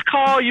boys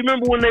call, you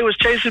remember when they was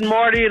chasing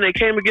Marty and they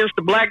came against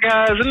the black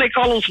guys, and they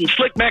call them some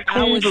slickback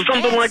coons or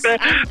something like that?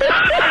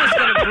 I was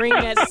going to bring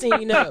that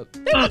scene up.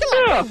 They were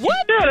like,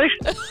 what? Yeah,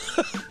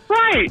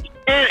 right.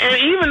 And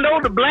even though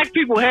the black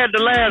people had the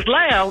last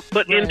laugh,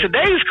 but in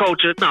today's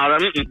culture, nah,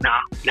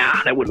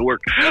 that wouldn't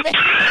work.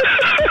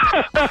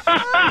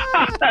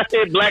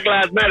 Black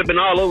Lives Matter been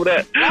all over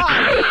that.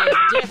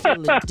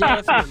 Definitely.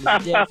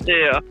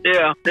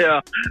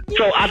 Yeah.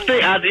 So I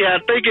think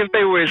if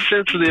they were as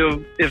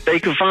sensitive, if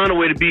they could find a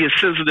way to be as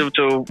sensitive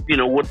to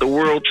what the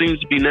world seems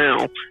to be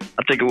now,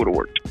 I think it would have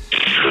worked.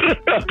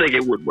 I think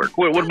it would work.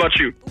 What about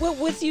you? Well,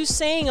 with you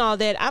saying all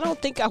that, I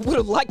don't think I would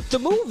have liked the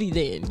movie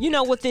then.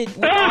 With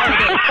all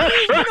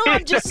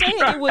I'm just saying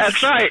it was.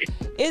 That's right.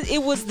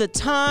 It was the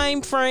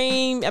time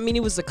frame. I mean,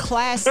 it was a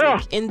classic. Yeah.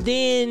 And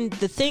then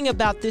the thing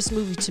about this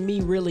movie to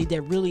me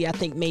that I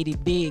think made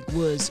it big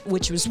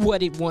which was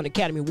what it won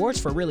Academy Awards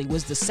for really,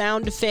 was the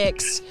sound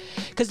effects.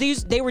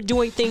 Because they were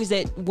doing things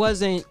that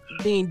wasn't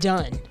being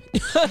done.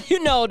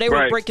 They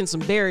were breaking some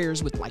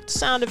barriers with like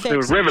sound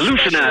effects. They were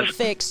revolutionizing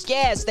effects.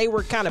 Yes, they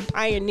were kind of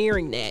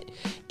pioneering that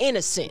in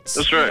a sense.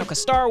 That's right.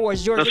 Because Star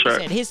Wars, George Lucas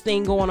had his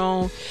thing going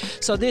on.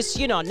 So this,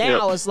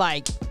 now it's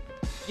like,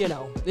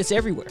 it's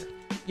everywhere.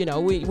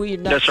 We're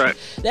not. That's right.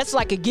 That's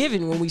like a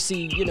given when we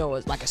see,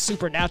 like a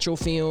supernatural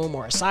film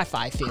or a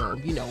sci-fi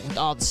film, with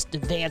all the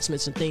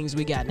advancements and things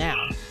we got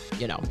now,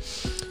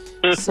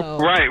 So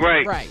right.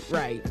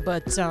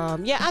 But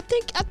I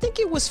think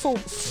it was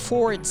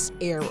for its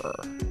era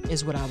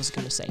is what I was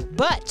gonna say.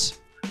 But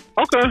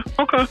okay,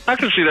 I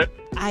can see that.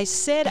 I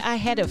said I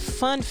had a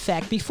fun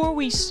fact before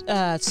we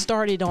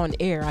started on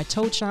air. I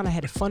told Sean I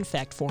had a fun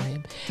fact for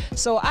him.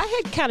 So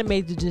I had kind of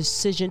made the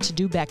decision to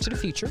do Back to the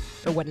Future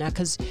or whatnot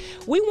because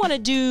we want to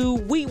do.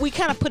 We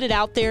kind of put it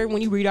out there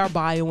when you read our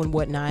bio and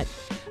whatnot,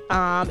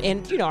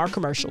 and our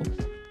commercial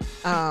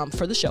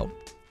for the show.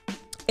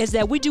 Is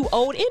that we do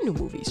old and new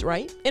movies,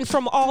 right? And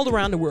from all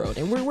around the world.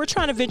 And we're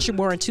trying to venture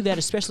more into that,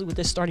 especially with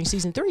this starting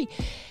season 3.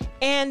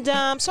 And so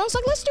I was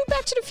like, let's do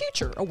Back to the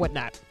Future or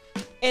whatnot.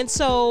 And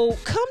so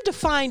come to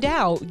find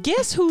out,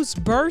 guess whose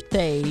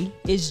birthday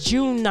is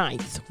June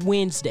 9th,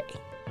 Wednesday?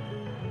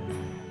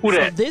 Who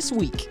that? So this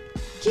week.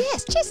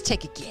 Yes, just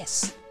take a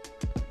guess.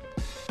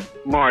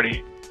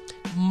 Marty.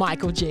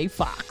 Michael J.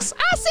 Fox.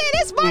 I said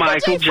it's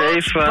Michael J.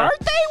 Fox's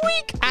birthday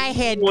week. I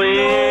had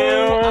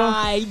no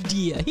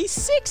idea. He's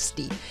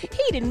 60.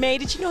 He done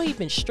made it. He'd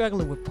been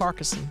struggling with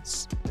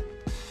Parkinson's.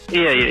 For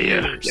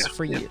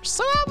years.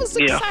 So I was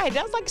excited.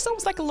 I was like, it's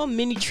almost like a little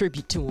mini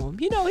tribute to him.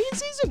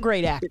 He's a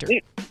great actor.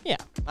 Yeah,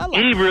 I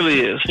like him. He really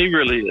is. He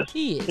really is.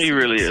 He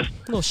really is. A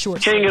little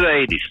short. King of the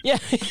 80s. Yeah.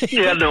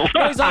 Yeah, no.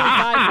 He's only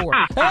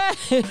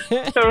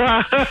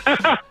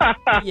 5'4".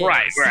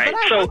 Yes. Right.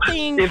 So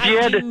if you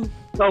had to...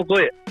 Oh, go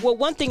ahead. Well,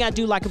 one thing I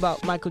do like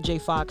about Michael J.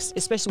 Fox,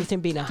 especially with him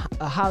being a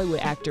Hollywood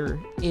actor,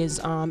 is,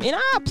 and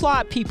I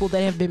applaud people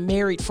that have been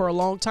married for a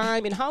long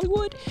time in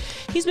Hollywood.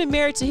 He's been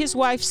married to his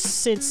wife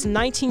since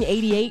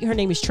 1988. Her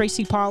name is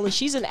Tracy Pollan.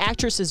 She's an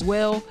actress as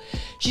well.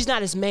 She's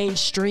not as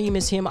mainstream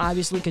as him,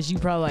 obviously, because you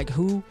probably like,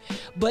 who?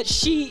 But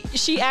she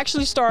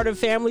actually started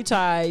Family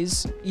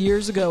Ties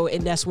years ago,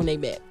 and that's when they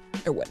met.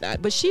 Or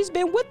whatnot, but she's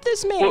been with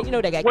this man.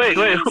 They got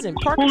kids and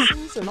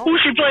Parkinson's and all.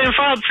 Who's she playing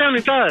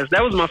Family Ties?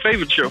 That was my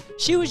favorite show.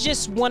 She was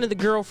just one of the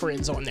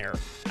girlfriends on there.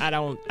 I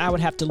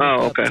would have to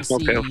look up to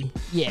see.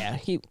 Yeah,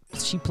 she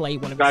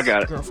played one of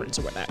his girlfriends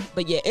or whatnot.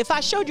 But yeah, if I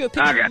showed you a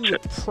picture, you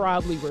would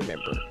probably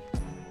remember.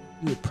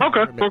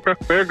 Okay,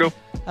 there you go.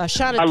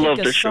 Trying to think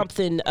of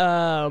something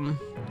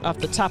off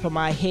the top of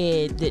my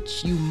head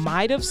that you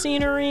might have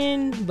seen her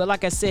in, but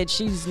like I said,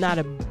 she's not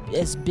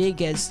as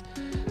big as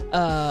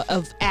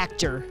of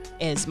actor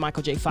as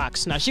Michael J.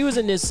 Fox. Now, she was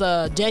in this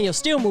Daniel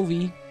Steele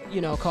movie,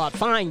 called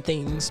Fine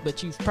Things,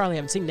 but you probably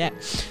haven't seen that.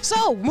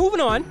 So, moving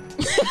on.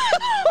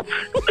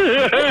 But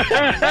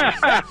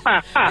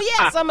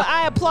yes,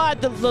 I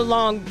applaud the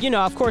long,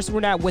 of course,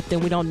 we're not with them.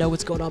 We don't know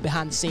what's going on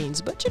behind the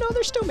scenes, but,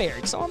 they're still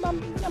married, so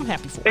I'm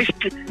happy for them.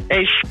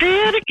 They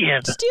still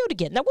together. Still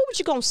together. Now, what was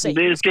you going to say?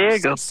 There you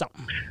go.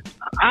 Something.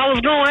 I was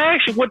going to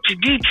ask you what your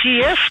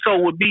DTS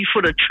score would be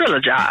for the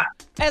trilogy.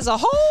 As a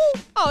whole?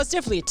 Oh, it's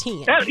definitely a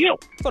 10.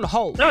 For the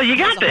whole. No, you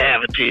got to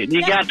have a 10.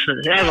 You got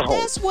to as a whole.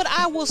 That's what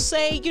I will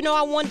say.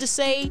 I wanted to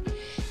say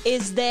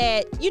is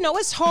that,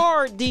 it's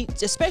hard,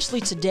 especially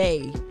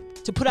today,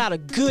 to put out a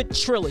good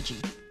trilogy.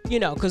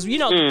 Because,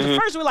 the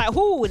first we're like,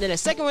 whoo, and then the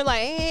second we're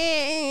like,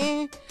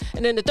 and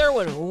then the third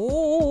one,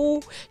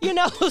 ooh,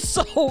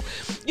 so,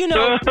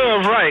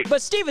 right.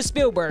 But Steven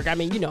Spielberg,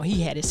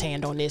 he had his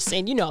hand on this,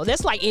 and,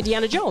 that's like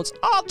Indiana Jones.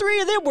 All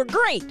three of them were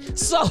great.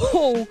 So,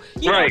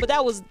 know, but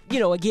that was,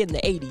 again,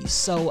 the 80s.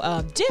 So,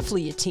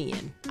 definitely a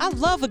 10. I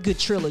love a good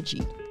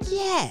trilogy.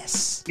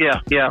 Yes. Yeah,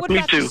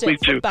 me too.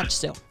 What about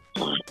yourself?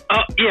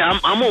 Yeah,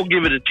 I'm gonna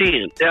give it a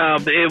 10.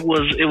 It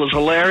was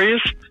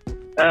hilarious.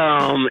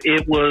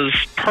 It was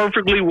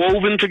perfectly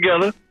woven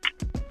together,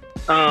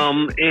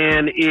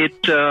 and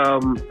it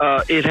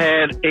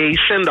had a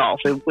send off.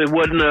 It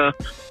wasn't a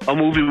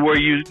movie where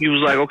you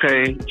was like,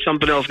 okay,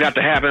 something else got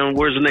to happen.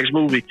 Where's the next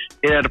movie?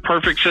 It had a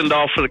perfect send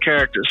off for the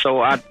characters.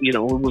 So it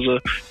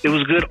was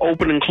a good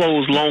open and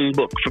close long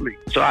book for me.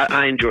 So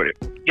I enjoyed it.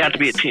 Got to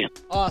be a 10.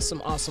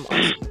 Awesome.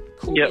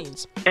 Cool yep.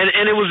 beans. And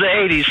it was the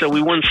 80s, so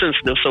we weren't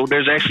sensitive, so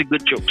there's actually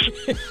good jokes.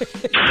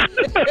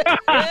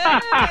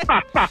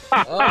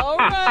 All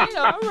right.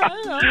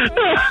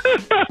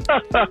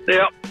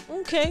 Yep.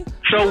 Okay.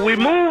 So we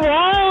move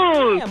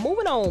on. Yeah,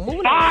 moving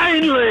on.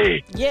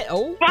 Finally. Yeah.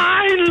 Oh.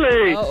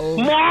 Finally. Uh-oh.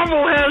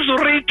 Marvel has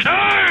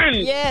returned.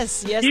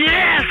 Yes. Yes.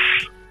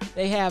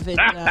 They have it.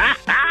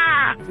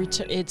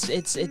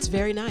 It's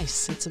very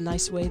nice. It's a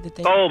nice way that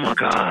they. Oh my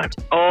God.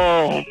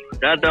 Oh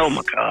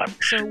my God.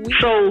 So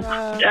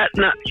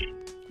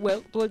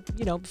Well,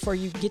 before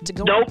you get to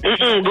go. Nope.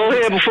 Go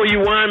ahead before you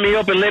wind me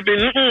up and let me.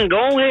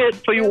 Go ahead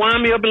before you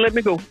wind me up and let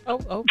me go.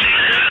 Oh.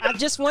 I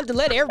just wanted to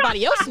let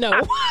everybody else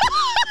know.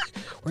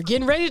 We're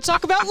getting ready to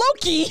talk about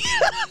Loki.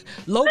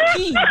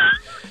 Loki.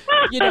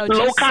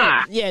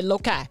 Loki.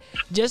 Loki.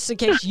 Just in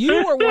case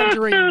you were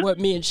wondering what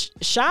me and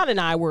Sean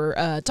and I were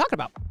talking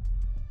about.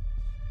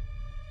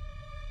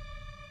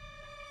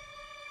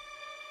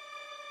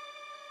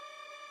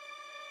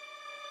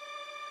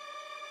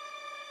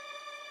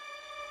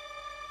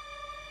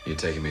 You're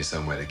taking me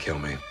somewhere to kill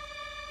me.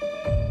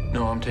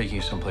 No, I'm taking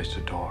you someplace to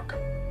talk.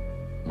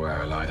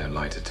 Well, I don't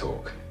like to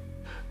talk.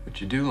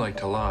 But you do like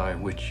to lie,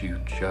 which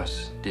you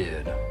just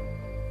did.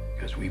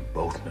 Because we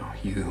both know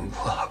you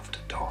love to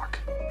talk.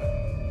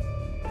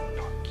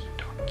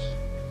 Talky.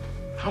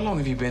 How long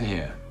have you been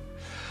here?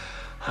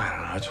 I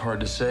don't know. It's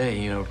hard to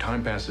say.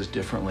 Time passes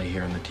differently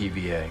here in the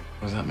TVA.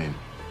 What does that mean?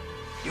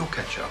 You'll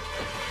catch up.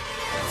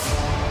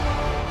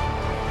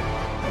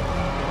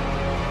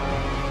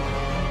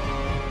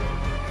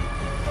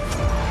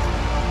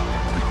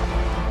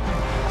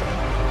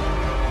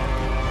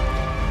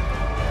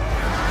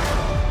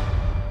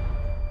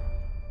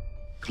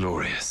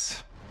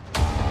 Glorious.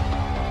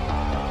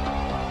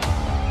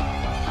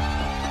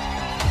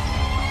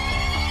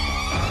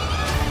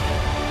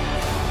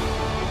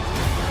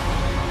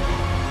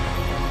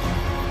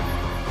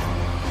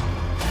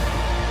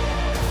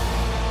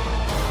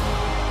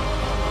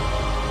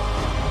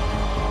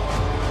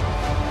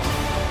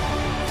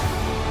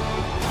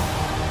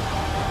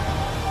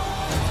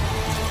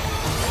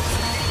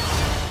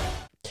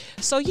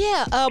 So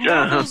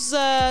Marvel's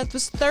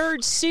this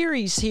third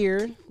series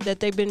here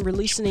that they've been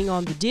releasing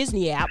on the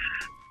Disney app.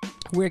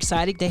 We're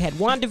excited. They had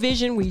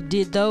WandaVision. We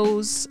did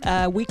those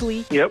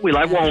weekly. Yep, we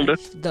like Wanda.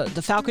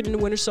 The Falcon and the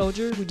Winter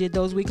Soldier. We did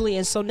those weekly.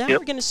 And so now we're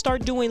going to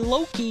start doing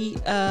Loki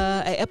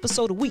an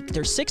episode a week.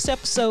 There's 6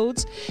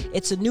 episodes.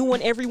 It's a new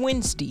one every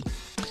Wednesday.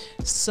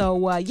 So,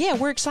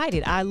 we're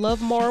excited. I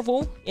love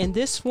Marvel, and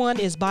this one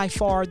is by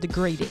far the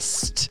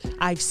greatest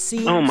I've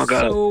seen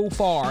so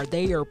far.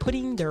 They are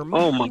putting their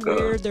money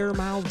where their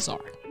mouths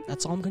are.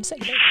 That's all I'm going to say.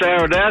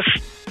 Sarah,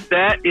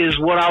 that is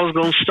what I was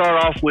going to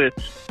start off with.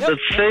 Yep. The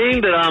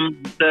thing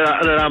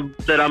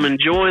that I'm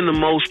enjoying the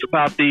most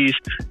about these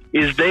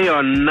is they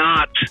are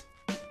not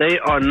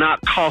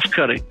cost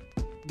cutting.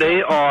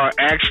 They are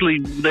actually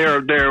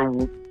they're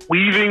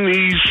weaving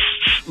these.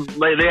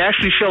 They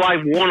actually feel like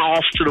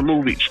one-offs to the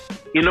movies.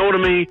 You know what I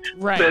mean?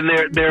 Right. And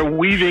they're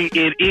weaving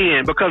it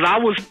in because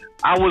I'm hope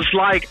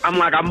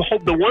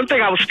the one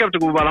thing I was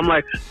skeptical about. I'm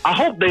like, I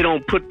hope they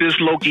don't put this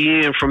Loki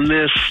in from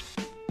this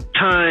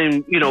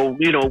time. He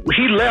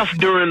left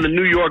during the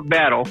New York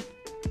battle,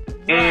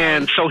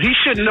 and so he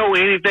shouldn't know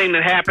anything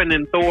that happened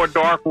in Thor: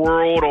 Dark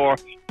World or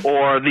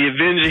the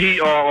Avengers.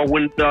 Or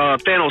when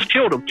Thanos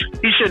killed him,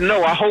 he shouldn't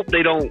know. I hope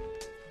they don't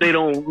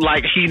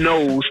like he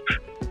knows.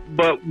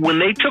 But when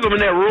they took him in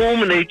that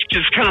room and they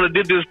just kind of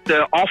did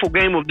the awful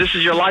game of "This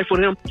Is Your Life" with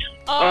him,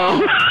 I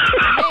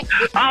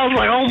was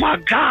like, "Oh my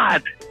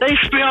God!" They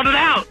spelled it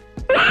out.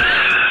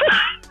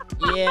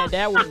 Yeah,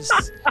 that was.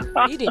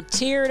 He didn't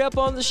tear it up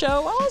on the show.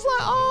 I was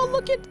like, "Oh,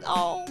 look at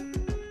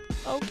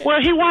okay."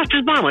 Well, he watched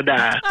his mama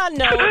die. I know.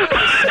 That was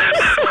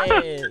so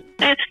sad.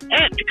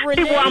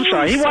 I'm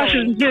sorry. He watched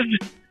his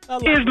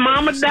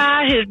mama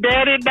die, his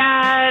daddy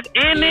died,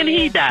 and then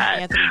he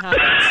died. Anthony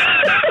Hopkins.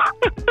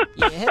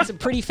 Yeah, had some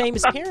pretty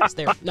famous parents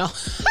there. No.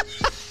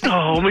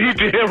 Oh, he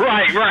did.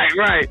 Right.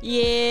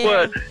 Yeah.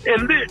 But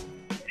and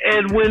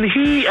when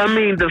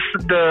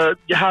the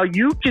how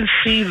you can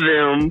see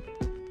them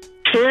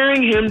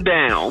tearing him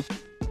down,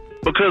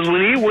 because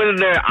when he went in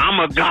there, I'm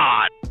a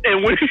god,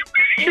 and when he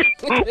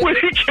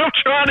kept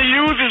trying to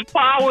use his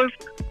powers,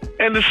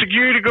 and the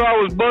security guard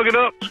was bugging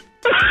up.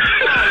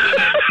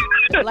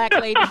 Black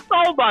lady.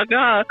 Oh my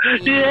God!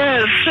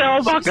 Yes.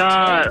 Oh my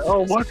God!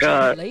 Oh my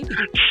God!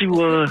 She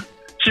was.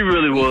 She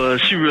really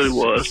was. She really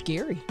was.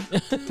 Scary.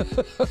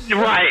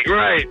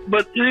 Right.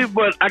 But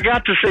I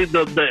got to say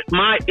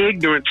my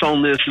ignorance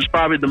on this is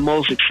probably the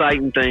most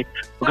exciting thing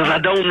because I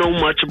don't know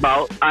much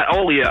about.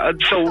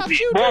 So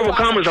Marvel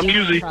Comics, I'm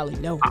usually. Probably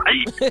know.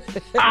 I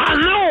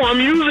know. I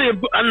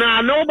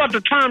know about the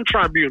Time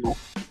Tribunal.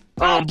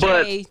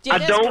 But I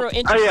don't.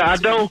 I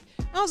don't.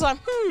 I was like,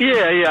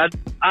 Yeah.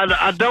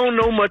 I don't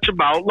know much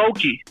about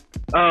Loki.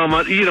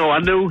 I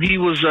knew he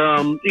was,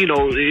 him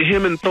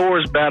and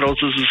Thor's battles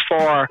is as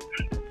far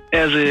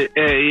as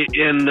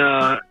in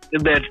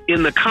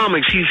the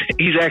comics,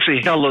 he's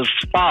actually Hela's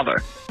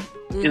father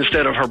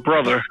instead of her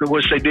brother,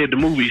 which they did the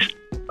movies.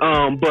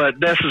 But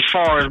that's as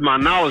far as my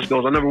knowledge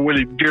goes. I never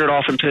really veered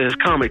off into his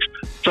comics.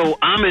 So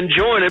I'm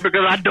enjoying it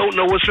because I don't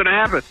know what's going to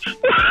happen.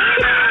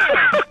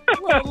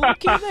 Well,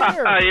 looky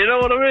there. You know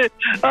what I mean?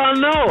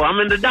 No, I'm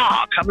in the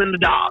dark.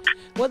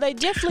 Well, they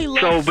definitely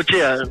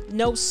left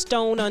no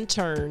stone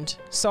unturned.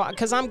 So,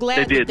 because I'm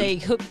glad that they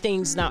hooked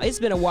things now. It's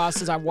been a while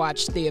since I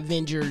watched the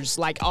Avengers,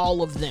 like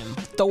all of them,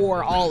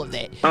 Thor, all of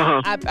that.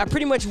 I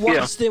pretty much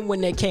watched them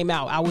when they came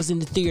out. I was in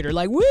the theater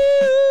like, woo!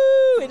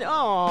 And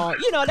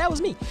And that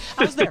was me.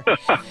 I was there.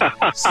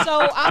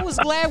 So I was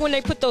glad when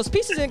they put those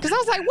pieces in because I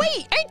was like,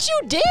 wait, ain't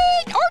you dead?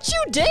 Aren't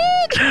you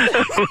dead?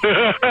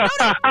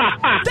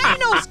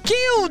 Thanos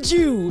killed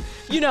you.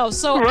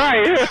 So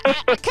right. I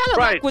kind of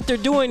like what they're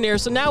doing there.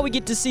 So now we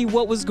get to see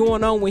what was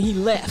going on when he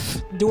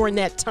left during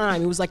that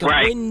time. It was like a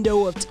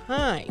window of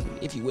time,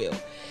 if you will.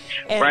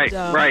 And,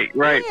 right.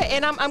 Yeah,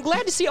 and I'm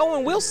glad to see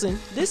Owen Wilson.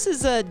 This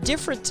is a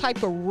different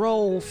type of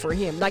role for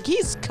him. Like,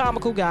 he's a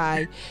comical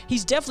guy.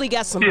 He's definitely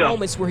got some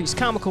moments where he's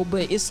comical,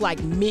 but it's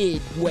like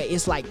midway.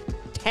 It's like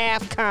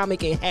half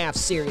comic and half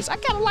serious. I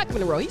kind of like him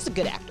in the role. He's a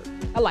good actor.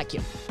 I like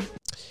him.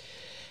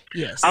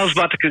 Yes. I was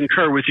about to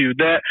concur with you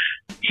that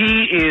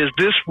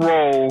this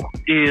role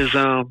is,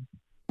 I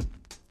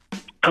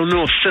don't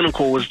know if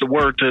cynical was the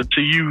word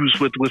to use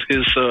with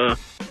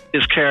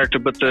his character,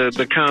 but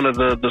the kind of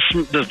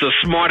the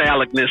smart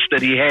aleckness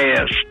that he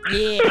has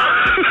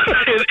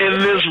in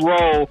this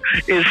role,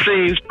 it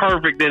seems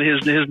perfect in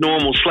his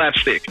normal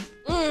slapstick.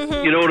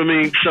 Mm-hmm. You know what I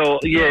mean? So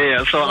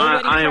yeah. So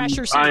I am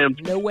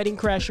no wedding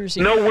crashers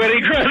here. No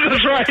wedding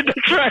crashers.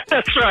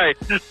 That's right.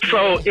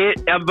 So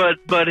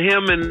but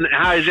him and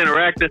how he's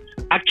interacting,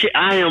 I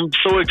am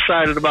so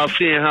excited about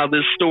seeing how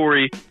this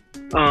story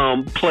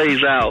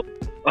plays out.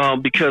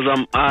 Because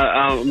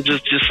I'm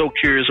just so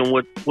curious on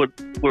where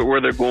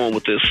they're going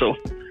with this. So,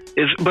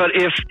 but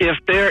if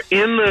they're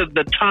in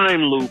the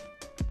time loop,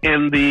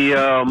 and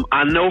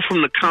I know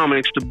from the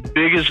comics the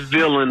biggest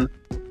villain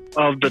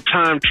of the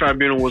Time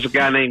Tribunal was a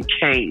guy named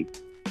Kang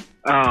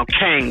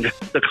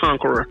the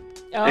Conqueror,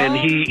 and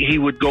he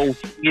would go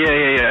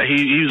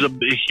he was a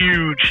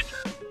huge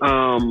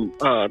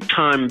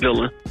time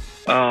villain,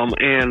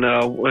 and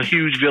a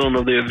huge villain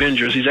of the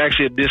Avengers. He's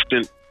actually a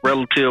distant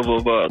relative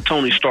of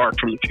Tony Stark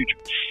from the future,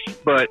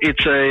 but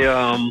it's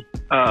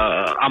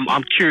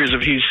I'm curious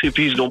if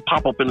he's gonna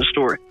pop up in the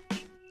story.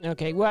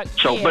 Okay, well,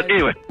 but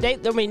anyway, they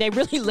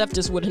really left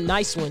us with a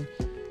nice one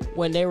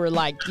when they were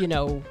like,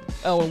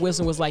 Owen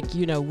Wilson was like,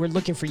 we're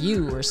looking for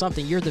you or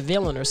something. You're the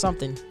villain or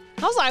something.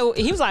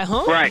 He was like,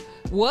 huh? Right.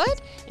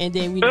 What? And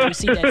then we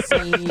see that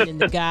scene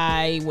and the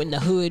guy in the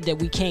hood that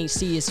we can't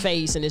see his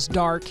face and it's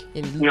dark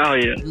and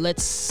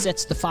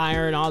sets the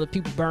fire and all the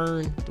people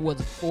burn. There was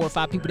 4 or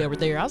 5 people that were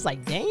there. I was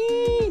like,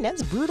 dang,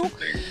 that's brutal.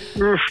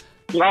 Yeah.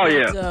 But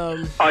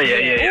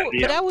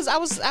I was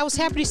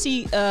happy to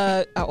see.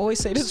 I always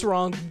say this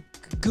wrong.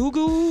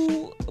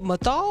 Gugu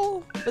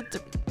Mathal,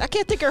 but I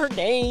can't think of her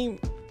name.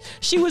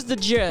 She was the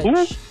judge.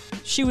 Ooh.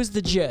 She was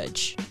the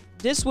judge.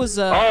 This was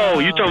you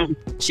talking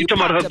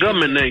about her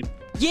government name?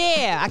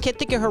 Yeah, I can't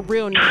think of her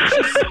real name.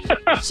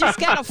 She's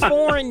got a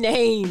foreign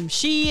name.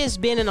 She has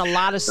been in a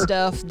lot of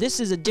stuff. This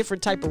is a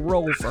different type of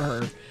role for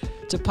her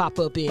to pop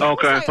up in.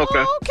 Okay.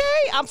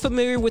 I'm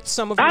familiar with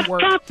some of her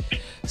work. I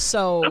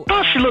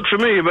thought she looked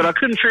familiar, but I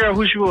couldn't figure out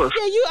who she was.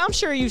 Yeah, I'm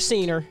sure you've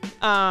seen her.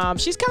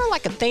 She's kind of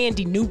like a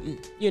Thandie Newton.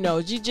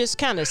 You just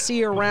kind of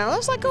see her around. I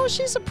was like, oh,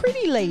 she's a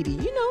pretty lady.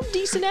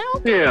 Decent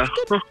out. Yeah.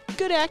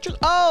 Good actress.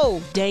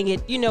 Oh, dang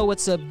it.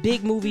 It's a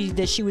big movie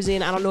that she was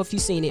in. I don't know if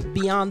you've seen it.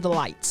 Beyond the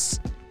Lights.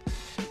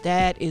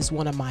 That is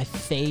one of my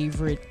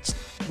favorite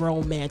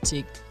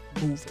romantic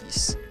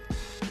movies.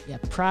 Yeah,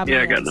 probably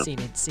haven't seen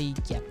it. See,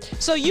 yeah.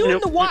 So you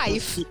and the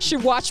wife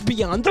should watch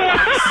Beyond the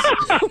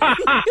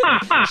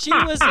Lights. She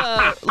was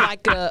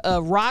like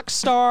a rock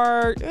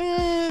star,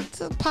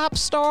 pop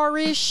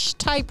star-ish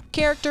type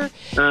character.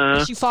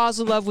 And she falls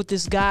in love with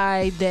this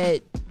guy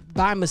that,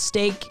 by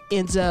mistake,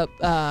 ends up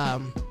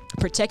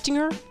protecting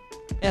her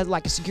as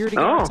like a security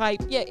guard type.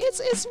 Yeah,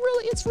 it's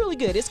really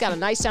good. It's got a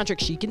nice soundtrack.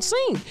 She can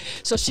sing,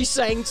 so she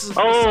sings.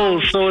 So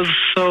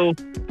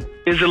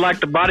is it like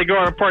The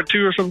Bodyguard Part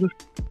 2 or something?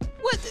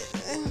 What?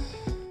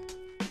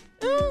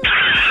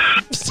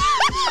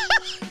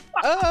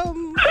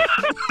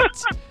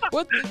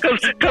 Because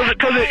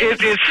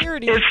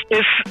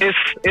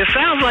it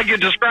sounds like you're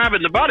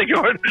describing The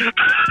Bodyguard.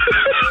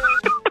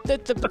 The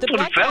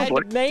black guy,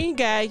 the main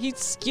guy,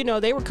 he's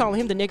they were calling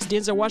him the next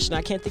Denzel Washington.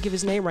 I can't think of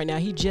his name right now.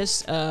 He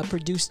just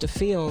produced a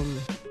film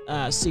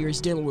series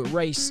dealing with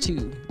race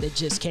too that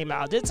just came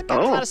out. There's a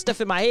lot of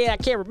stuff in my head I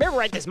can't remember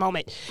right this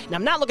moment, and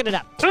I'm not looking it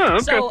up. Oh,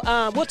 okay. So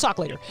we'll talk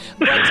later.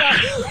 But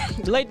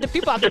the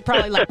people out there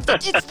probably like,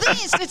 it's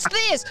this.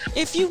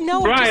 If you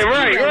know,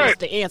 right.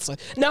 The answer.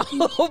 No,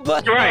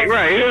 but right.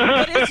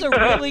 But it's a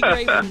really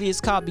great movie.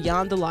 It's called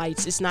Beyond the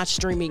Lights. It's not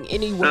streaming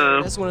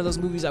anywhere. That's one of those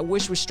movies I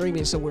wish was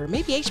streaming somewhere.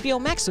 Maybe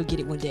HBO Max will get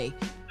it one day.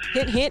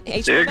 Hint,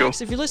 HBO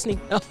Max, if you're listening.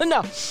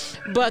 No,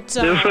 but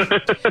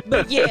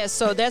yeah.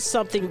 So that's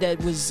something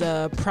that was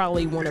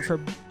probably one of her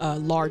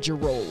larger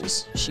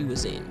roles she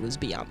was in, was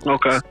Beyond the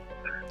Lights.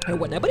 Or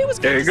whatnot. But it was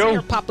good to see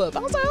her pop up. I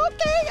was like,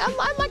 okay,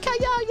 I like how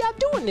y'all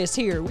doing this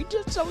here. We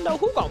just don't know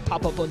who gonna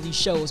pop up on these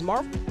shows,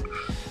 Marv.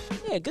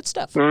 Yeah, good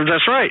stuff.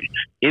 That's right.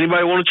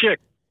 Anybody want to check?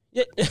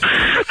 Yeah.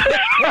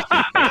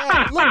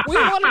 Look, we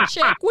want to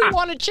check. We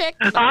want to check.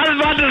 I was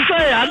about to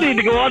say, I need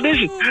to go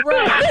audition.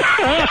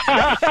 Right.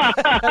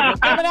 We're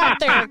coming out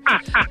there.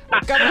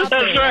 That's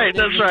right.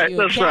 That's right.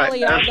 That's right.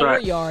 That's where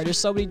right. you are. There's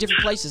so many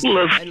different places.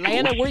 Let's-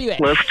 Atlanta, where you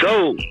at? Let's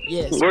go.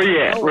 Yes. Where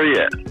you at? Where you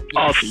at?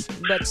 Awesome.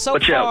 But so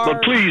But yeah, far,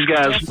 but please,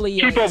 guys, definitely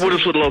keep up with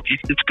us with Loki.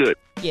 It's good.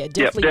 Yeah,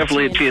 Yep,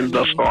 definitely a 10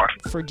 thus far.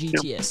 for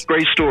GTS.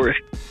 Great story.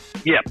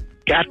 Yep.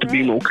 Got to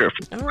be more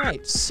careful. All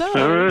right. So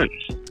All right.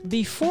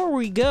 before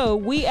we go,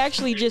 we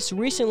actually just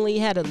recently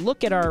had a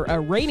look at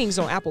our ratings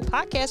on Apple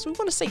Podcasts. We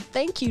want to say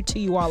thank you to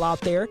you all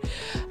out there.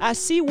 I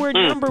see we're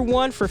number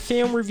 1 for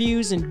film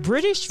reviews in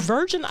British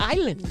Virgin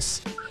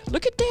Islands.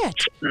 Look at that.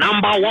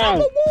 Number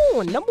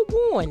one. Number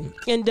one.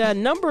 And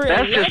number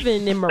That's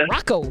 11 in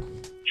Morocco.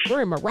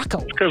 We're in Morocco.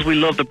 Because we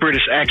love the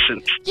British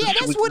accent. Yeah,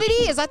 that's what it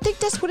is. I think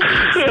that's what it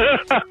is.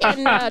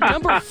 And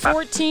number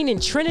 14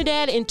 in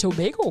Trinidad and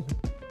Tobago.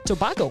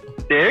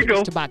 There you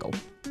go. Tobago.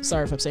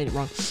 Sorry if I'm saying it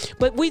wrong.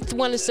 But we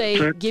want to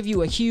say, give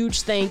you a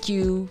huge thank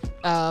you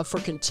for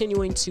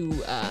continuing to,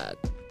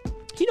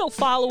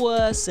 follow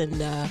us and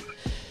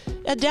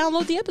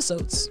download the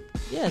episodes.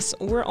 Yes,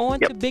 we're on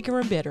to bigger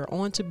and better.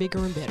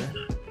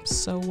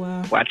 So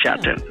watch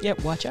out, then.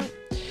 Yep, watch out.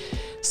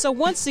 So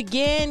once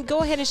again, go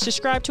ahead and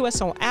subscribe to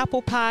us on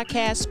Apple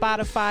Podcasts,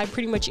 Spotify,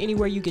 pretty much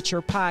anywhere you get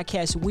your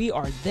podcasts. We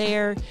are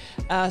there.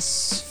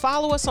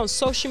 Follow us on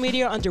social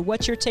media under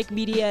What's Your Take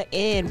Media.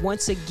 And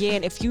once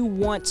again, if you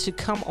want to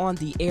come on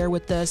the air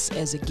with us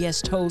as a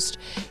guest host,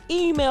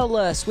 email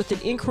us with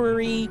an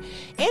inquiry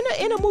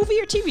and a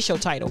movie or TV show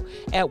title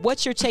at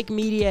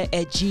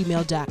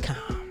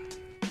whatsyourtakemedia@gmail.com.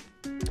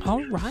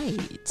 All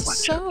right.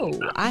 So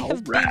I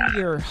have been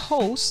your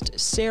host,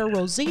 Sarah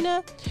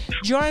Rosina,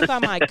 joined by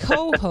my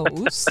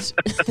co-host,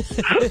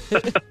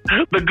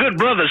 the good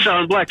brother,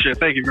 Sean Blackshear.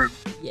 Thank you very much.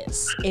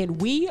 Yes,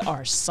 and we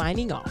are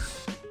signing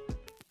off.